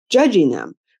by judging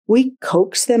them. We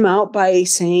coax them out by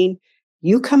saying,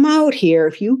 you come out here.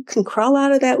 If you can crawl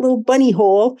out of that little bunny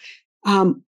hole,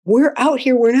 we're out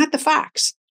here. We're not the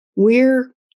fox.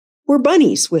 We're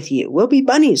bunnies with you. We'll be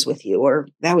bunnies with you. Or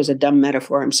that was a dumb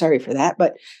metaphor. I'm sorry for that.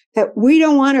 But that we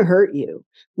don't want to hurt you.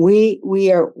 We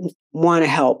want to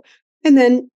help. And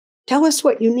then tell us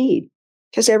what you need,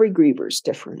 because every griever is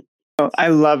different. Oh, I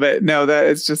love it. No, that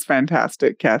is just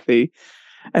fantastic, Kathy.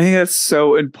 I think that's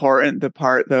so important, the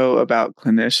part, though, about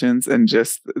clinicians and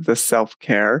just the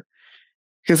self-care,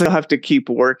 because they'll have to keep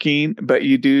working, but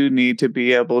you do need to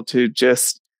be able to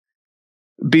just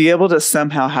be able to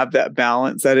somehow have that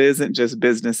balance that isn't just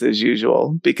business as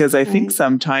usual. Because I think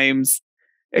sometimes,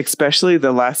 especially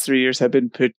the last 3 years, have been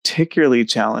particularly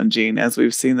challenging as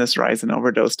we've seen this rise in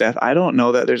overdose death. I don't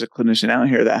know that there's a clinician out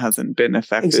here that hasn't been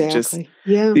affected. Just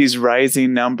these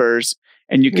rising numbers.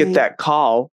 And you get that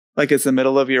call, like it's the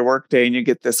middle of your workday, and you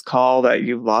get this call that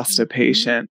you've lost a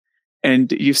patient,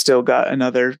 and you've still got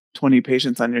another 20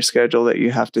 patients on your schedule that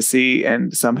you have to see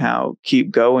and somehow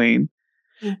keep going.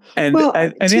 And I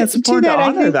think it's important to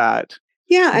honor that.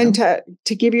 Yeah, and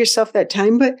to give yourself that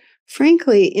time. But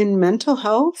frankly, in mental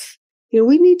health,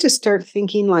 we need to start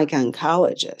thinking like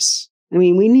oncologists. I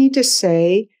mean, we need to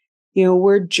say,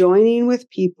 we're joining with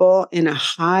people in a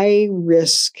high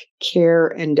risk care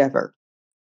endeavor.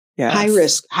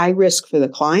 Yes. High risk for the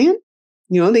client.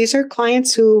 These are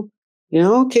clients who,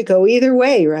 could go either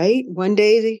way, right? One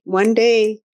day,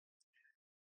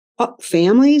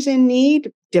 families in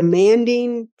need,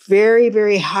 demanding very,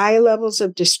 very high levels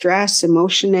of distress,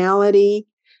 emotionality,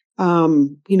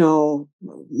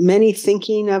 many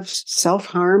thinking of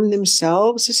self-harm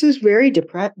themselves. This is very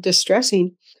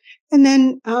distressing. And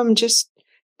then just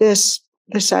this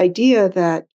idea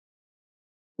that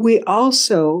we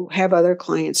also have other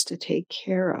clients to take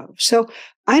care of. So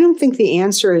I don't think the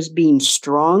answer is being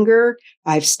stronger.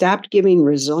 I've stopped giving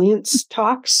resilience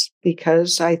talks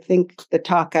because I think the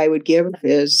talk I would give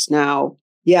is now,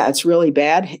 yeah, it's really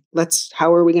bad.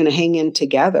 How are we going to hang in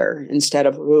together instead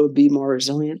of be more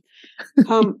resilient?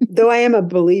 Though I am a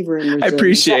believer in resilience. I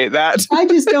appreciate that. I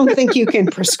just don't think you can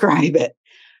prescribe it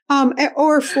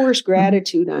or force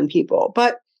gratitude on people.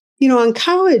 But,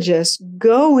 oncologists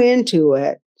go into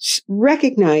it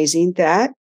recognizing that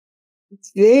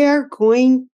they're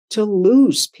going to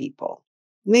lose people.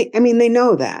 They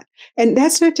know that. And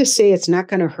that's not to say it's not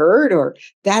going to hurt, or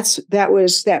that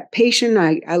was that patient.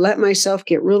 I let myself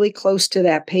get really close to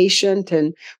that patient,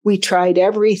 and we tried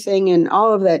everything, and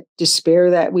all of that despair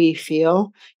that we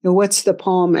feel. What's the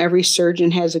poem? Every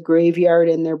surgeon has a graveyard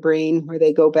in their brain where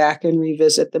they go back and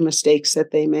revisit the mistakes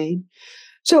that they made.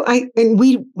 So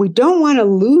we don't want to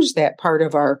lose that part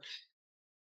of our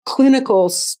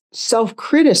clinical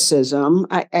self-criticism,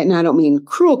 and I don't mean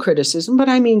cruel criticism, but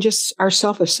I mean just our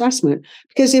self-assessment.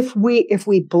 Because if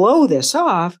we blow this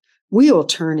off, we will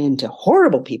turn into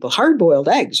horrible people, hard-boiled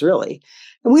eggs, really.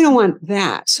 And we don't want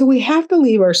that. So we have to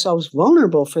leave ourselves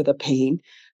vulnerable for the pain.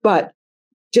 But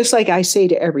just like I say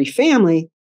to every family,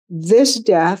 this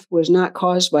death was not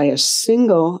caused by a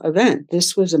single event.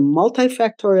 This was a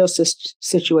multifactorial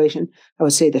situation. I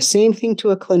would say the same thing to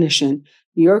a clinician.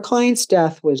 Your client's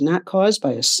death was not caused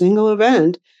by a single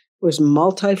event. It was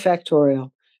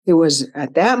multifactorial. It was,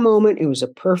 at that moment, it was a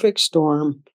perfect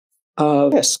storm.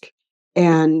 of risk,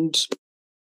 and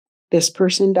this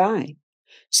person died.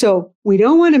 So we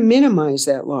don't want to minimize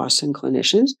that loss in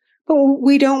clinicians, but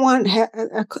we don't want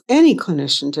any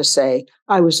clinician to say,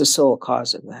 I was the sole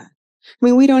cause of that. I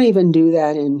mean, we don't even do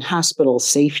that in hospital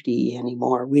safety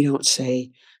anymore. We don't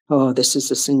say, oh, this is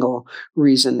the single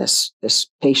reason this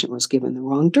patient was given the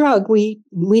wrong drug. We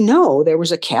know there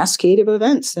was a cascade of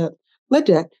events that led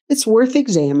to that. It's worth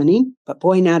examining, but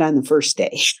boy, not on the first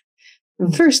day.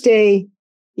 The first day,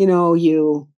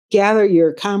 you gather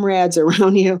your comrades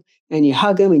around you and you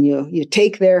hug them and you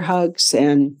take their hugs,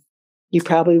 and you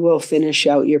probably will finish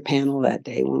out your panel that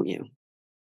day, won't you?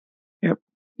 Yep.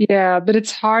 Yeah, but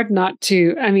it's hard not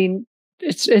to. I mean,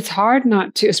 it's hard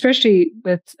not to, especially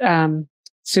with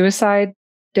suicide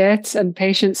deaths and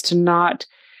patients, to not.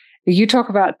 You talk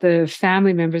about the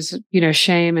family members,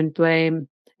 shame and blame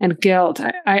and guilt.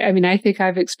 I mean, I think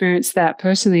I've experienced that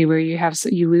personally, where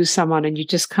you lose someone and you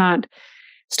just can't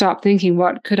stop thinking,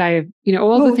 what could I have,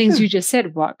 all the things you just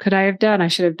said, what could I have done? I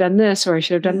should have done this, or I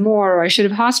should have done more, or I should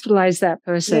have hospitalized that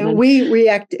person. Yeah, we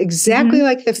react exactly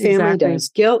like the family does.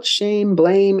 Guilt, shame,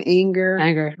 blame,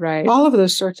 anger, right. All of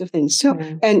those sorts of things. So,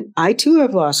 and I too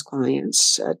have lost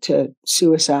clients to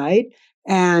suicide,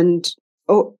 and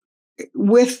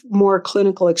with more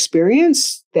clinical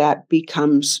experience, that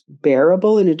becomes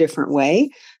bearable in a different way.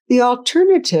 The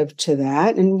alternative to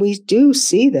that, and we do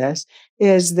see this,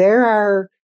 is there are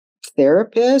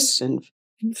therapists and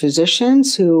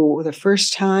physicians who, the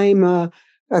first time a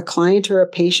client or a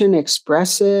patient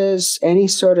expresses any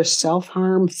sort of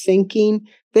self-harm thinking,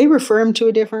 they refer them to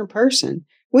a different person.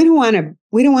 We don't want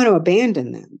to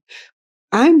abandon them.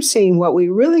 I'm saying what we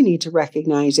really need to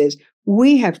recognize is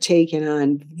we have taken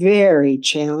on very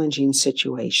challenging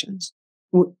situations.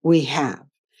 We have.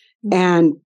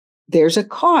 And there's a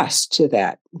cost to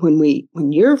that.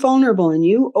 When you're vulnerable and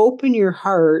you open your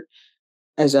heart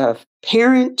as a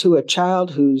parent to a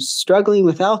child who's struggling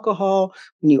with alcohol,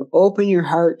 when you open your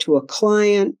heart to a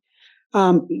client,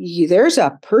 there's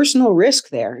a personal risk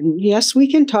there. And yes, we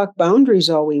can talk boundaries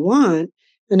all we want.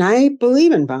 And I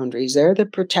believe in boundaries. They're the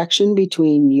protection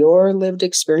between your lived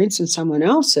experience and someone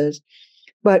else's.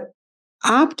 But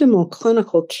optimal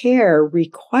clinical care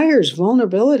requires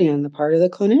vulnerability on the part of the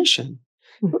clinician.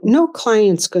 No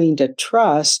client's going to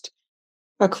trust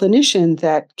a clinician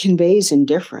that conveys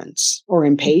indifference or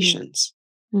impatience.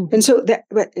 And so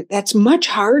that's much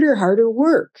harder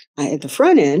work at the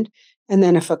front end. And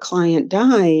then if a client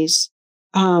dies,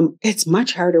 it's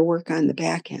much harder work on the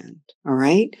back end. All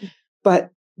right.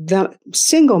 But the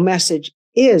single message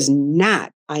is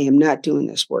not, I am not doing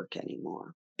this work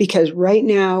anymore. Because right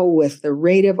now, with the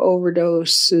rate of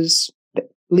overdoses,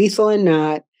 lethal and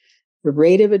not, the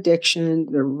rate of addiction,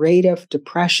 the rate of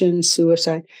depression,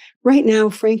 suicide, right now,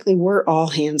 frankly, we're all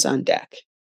hands on deck.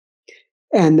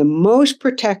 And the most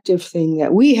protective thing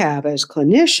that we have as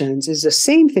clinicians is the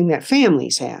same thing that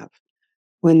families have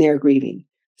when they're grieving.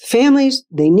 Families,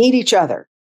 they need each other.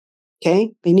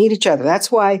 Okay? They need each other.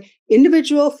 That's why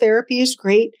individual therapy is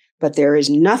great, but there is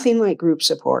nothing like group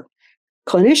support.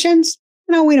 Clinicians,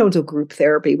 no, we don't do group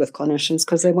therapy with clinicians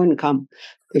because they wouldn't come.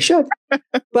 They should.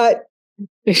 But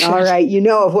all right, you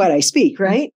know of what I speak,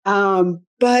 right?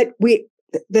 But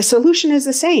the solution is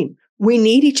the same. We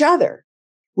need each other.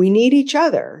 We need each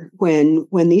other when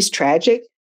these tragic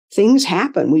things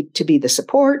happen. To be the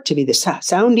support, to be the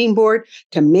sounding board,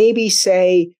 to maybe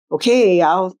say, okay,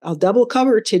 I'll double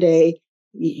cover today.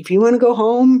 If you want to go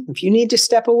home, if you need to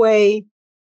step away,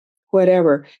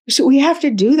 whatever. So we have to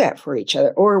do that for each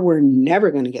other, or we're never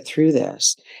going to get through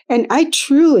this. And I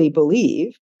truly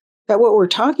believe that what we're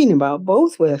talking about,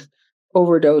 both with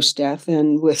overdose death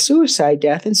and with suicide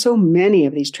death and so many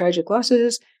of these tragic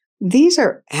losses, these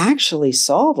are actually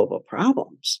solvable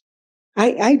problems.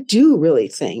 I do really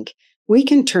think we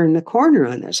can turn the corner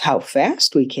on this. How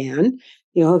fast we can,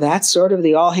 that's sort of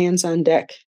the all hands on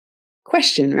deck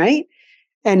question, right?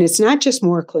 And it's not just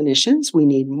more clinicians. We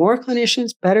need more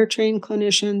clinicians, better trained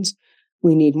clinicians.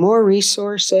 We need more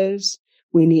resources.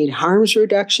 We need harms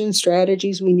reduction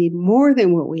strategies. We need more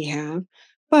than what we have.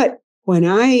 But when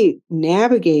I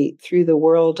navigate through the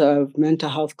world of mental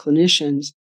health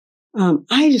clinicians,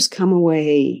 I just come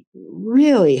away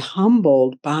really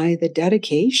humbled by the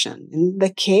dedication and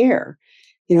the care.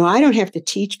 I don't have to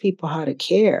teach people how to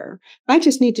care. I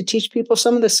just need to teach people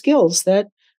some of the skills that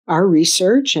our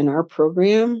research and our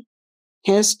program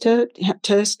has to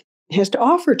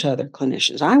offer to other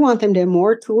clinicians. I want them to have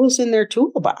more tools in their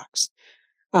toolbox.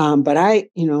 But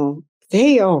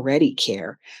they already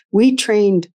care. We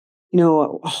trained,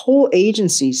 a whole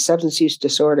agency's substance use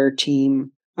disorder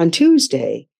team on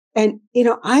Tuesday. And,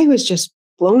 I was just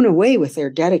blown away with their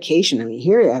dedication. I mean,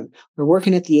 here we're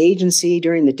working at the agency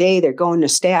during the day. They're going to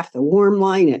staff the warm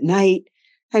line at night.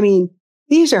 I mean,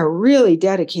 these are really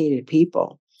dedicated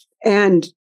people. And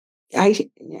I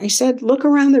said, look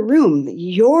around the room.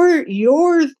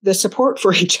 You're the support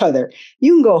for each other.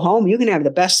 You can go home. You can have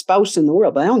the best spouse in the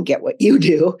world, but I don't get what you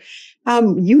do.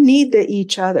 You need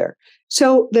each other.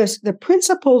 So the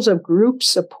principles of group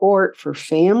support for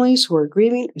families who are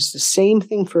grieving is the same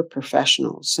thing for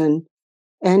professionals.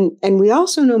 And we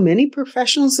also know many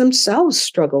professionals themselves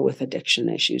struggle with addiction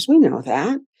issues. We know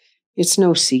that. It's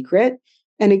no secret.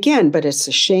 And again, but it's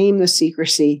the shame, the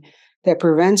secrecy that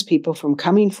prevents people from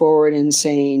coming forward and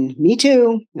saying, me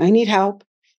too, I need help.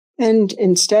 And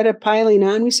instead of piling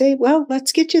on, we say, well,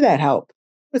 let's get you that help.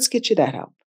 Let's get you that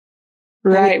help.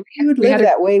 Right. We would live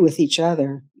that way with each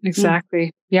other.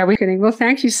 Exactly. Yeah, we're kidding. Well,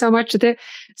 thank you so much.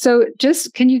 So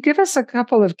just, can you give us a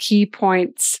couple of key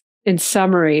points in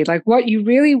summary, like what you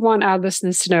really want our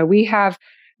listeners to know? We have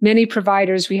many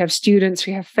providers, we have students,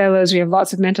 we have fellows, we have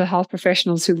lots of mental health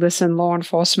professionals who listen, law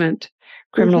enforcement,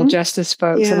 criminal justice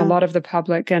folks, and a lot of the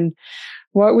public. And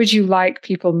what would you like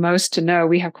people most to know?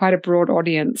 We have quite a broad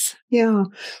audience. Yeah.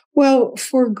 Well,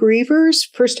 for grievers,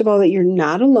 first of all, that you're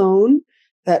not alone,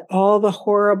 that all the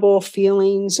horrible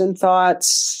feelings and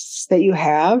thoughts that you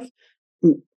have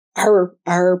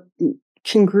are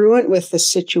congruent with the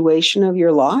situation of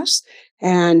your loss.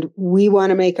 And we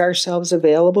want to make ourselves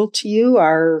available to you.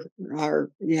 I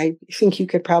think you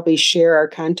could probably share our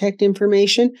contact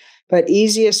information, but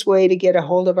easiest way to get a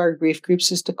hold of our grief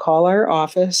groups is to call our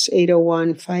office,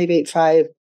 801-585-9522.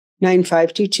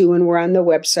 And we're on the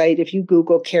website. If you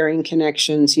Google Caring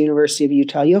Connections, University of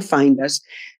Utah, you'll find us.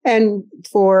 And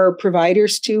for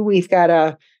providers too, we've got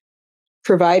a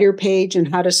provider page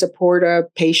and how to support a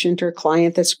patient or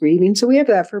client that's grieving. So we have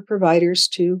that for providers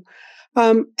too.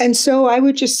 And so I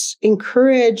would just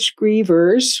encourage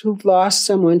grievers who've lost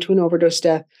someone to an overdose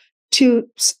death to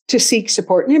seek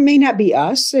support. And it may not be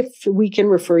us. If we can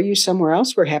refer you somewhere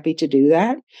else, we're happy to do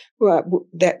that.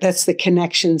 That's the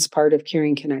connections part of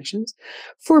Caring Connections.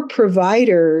 For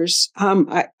providers,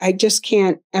 I just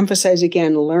can't emphasize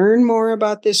again, learn more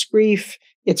about this grief.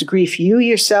 It's grief you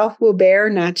yourself will bear,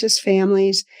 not just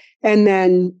families. And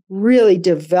then really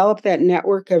develop that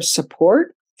network of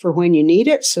support for when you need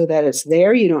it so that it's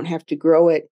there. You don't have to grow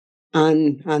it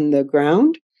on the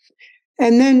ground.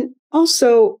 And then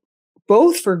also,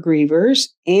 both for grievers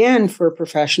and for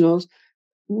professionals,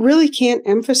 really can't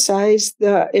emphasize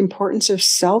the importance of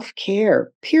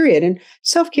self-care, period. And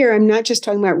self-care, I'm not just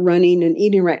talking about running and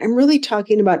eating right. I'm really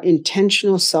talking about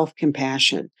intentional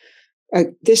self-compassion.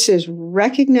 This is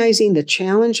recognizing the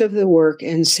challenge of the work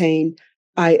and saying,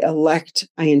 I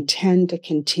intend to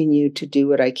continue to do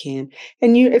what I can.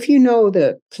 And if you know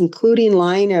the concluding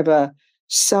line of a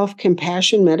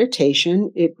self-compassion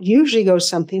meditation, it usually goes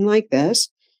something like this.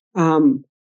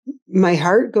 My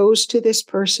heart goes to this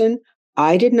person.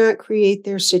 I did not create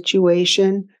their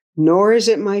situation, nor is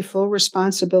it my full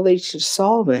responsibility to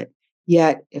solve it.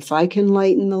 Yet, if I can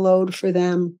lighten the load for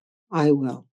them, I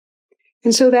will.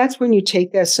 And so that's when you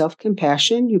take that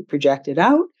self-compassion, you project it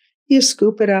out, you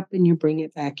scoop it up, and you bring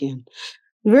it back in.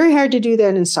 Very hard to do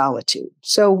that in solitude.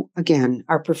 So again,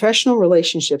 our professional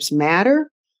relationships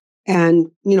matter and,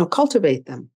 cultivate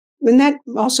them. And that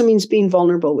also means being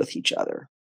vulnerable with each other.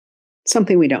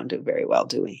 Something we don't do very well,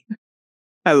 do we?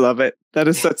 I love it. That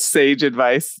is such sage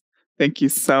advice. Thank you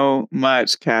so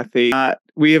much, Kathy.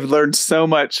 We have learned so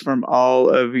much from all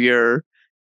of your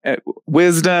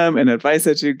wisdom and advice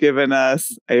that you've given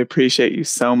us. I appreciate you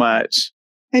so much.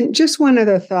 And just one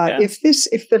other thought, if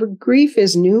the grief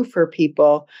is new for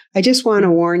people, I just want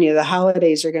to warn you, the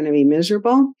holidays are going to be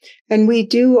miserable. And we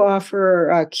do offer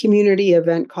a community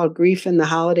event called Grief in the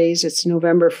Holidays. It's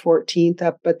November 14th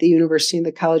up at the University and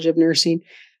the College of Nursing.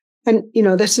 And,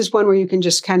 this is one where you can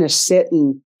just kind of sit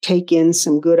and take in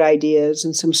some good ideas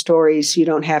and some stories. You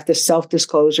don't have to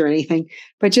self-disclose or anything,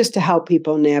 but just to help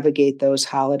people navigate those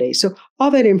holidays. So all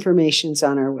that information's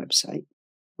on our website.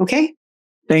 Okay?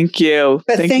 Thank you.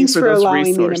 But thanks for allowing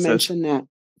resources. me to mention that.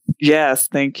 Yes,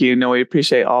 thank you. No, we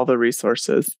appreciate all the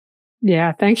resources.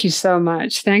 Yeah, thank you so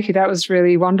much. Thank you. That was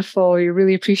really wonderful. We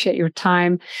really appreciate your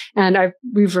time. And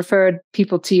we've referred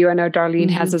people to you. I know Darlene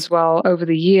has as well over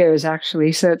the years,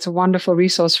 actually. So it's a wonderful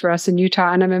resource for us in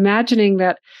Utah. And I'm imagining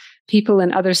that people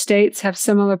in other states have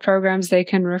similar programs they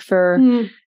can refer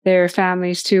their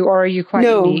families to, or are you quite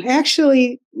unique? No,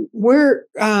 actually,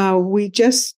 we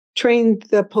just trained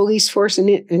the police force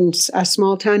in a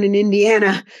small town in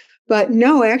Indiana. But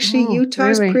no, actually,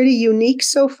 Utah's pretty unique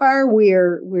so far.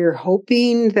 We're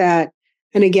hoping that,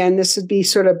 and again, this would be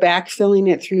sort of backfilling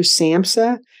it through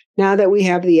SAMHSA, now that we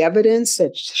have the evidence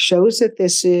that shows that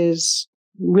this is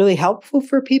really helpful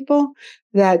for people,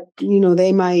 that,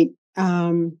 they might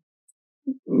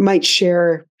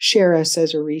share us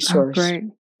as a resource. Oh, great.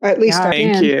 Or at least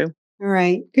thank you. All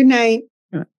right. Good night.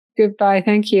 Goodbye.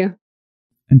 Thank you.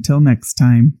 Until next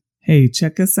time. Hey,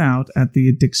 check us out at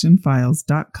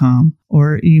theaddictionfiles.com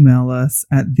or email us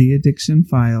at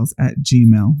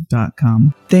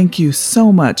theaddictionfiles@gmail.com. Thank you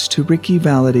so much to Ricky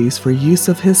Valades for use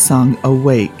of his song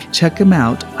Awake. Check him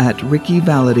out at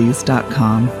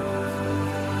rickyvalades.com.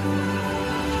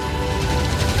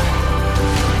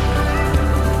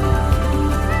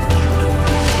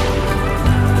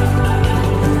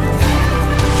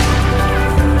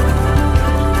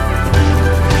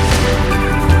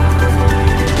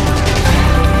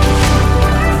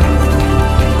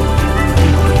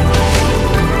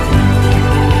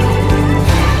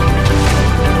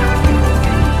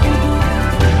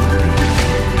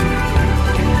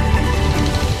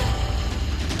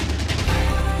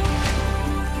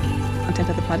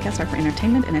 Podcasts are for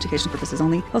entertainment and education purposes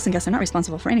only. Hosts and guests are not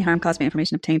responsible for any harm caused by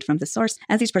information obtained from this source.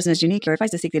 As each person is unique, you're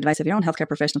advised to seek the advice of your own healthcare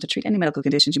professional to treat any medical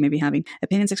conditions you may be having.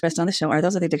 Opinions expressed on this show are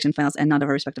those of the Addiction Files and not of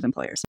our respective employers.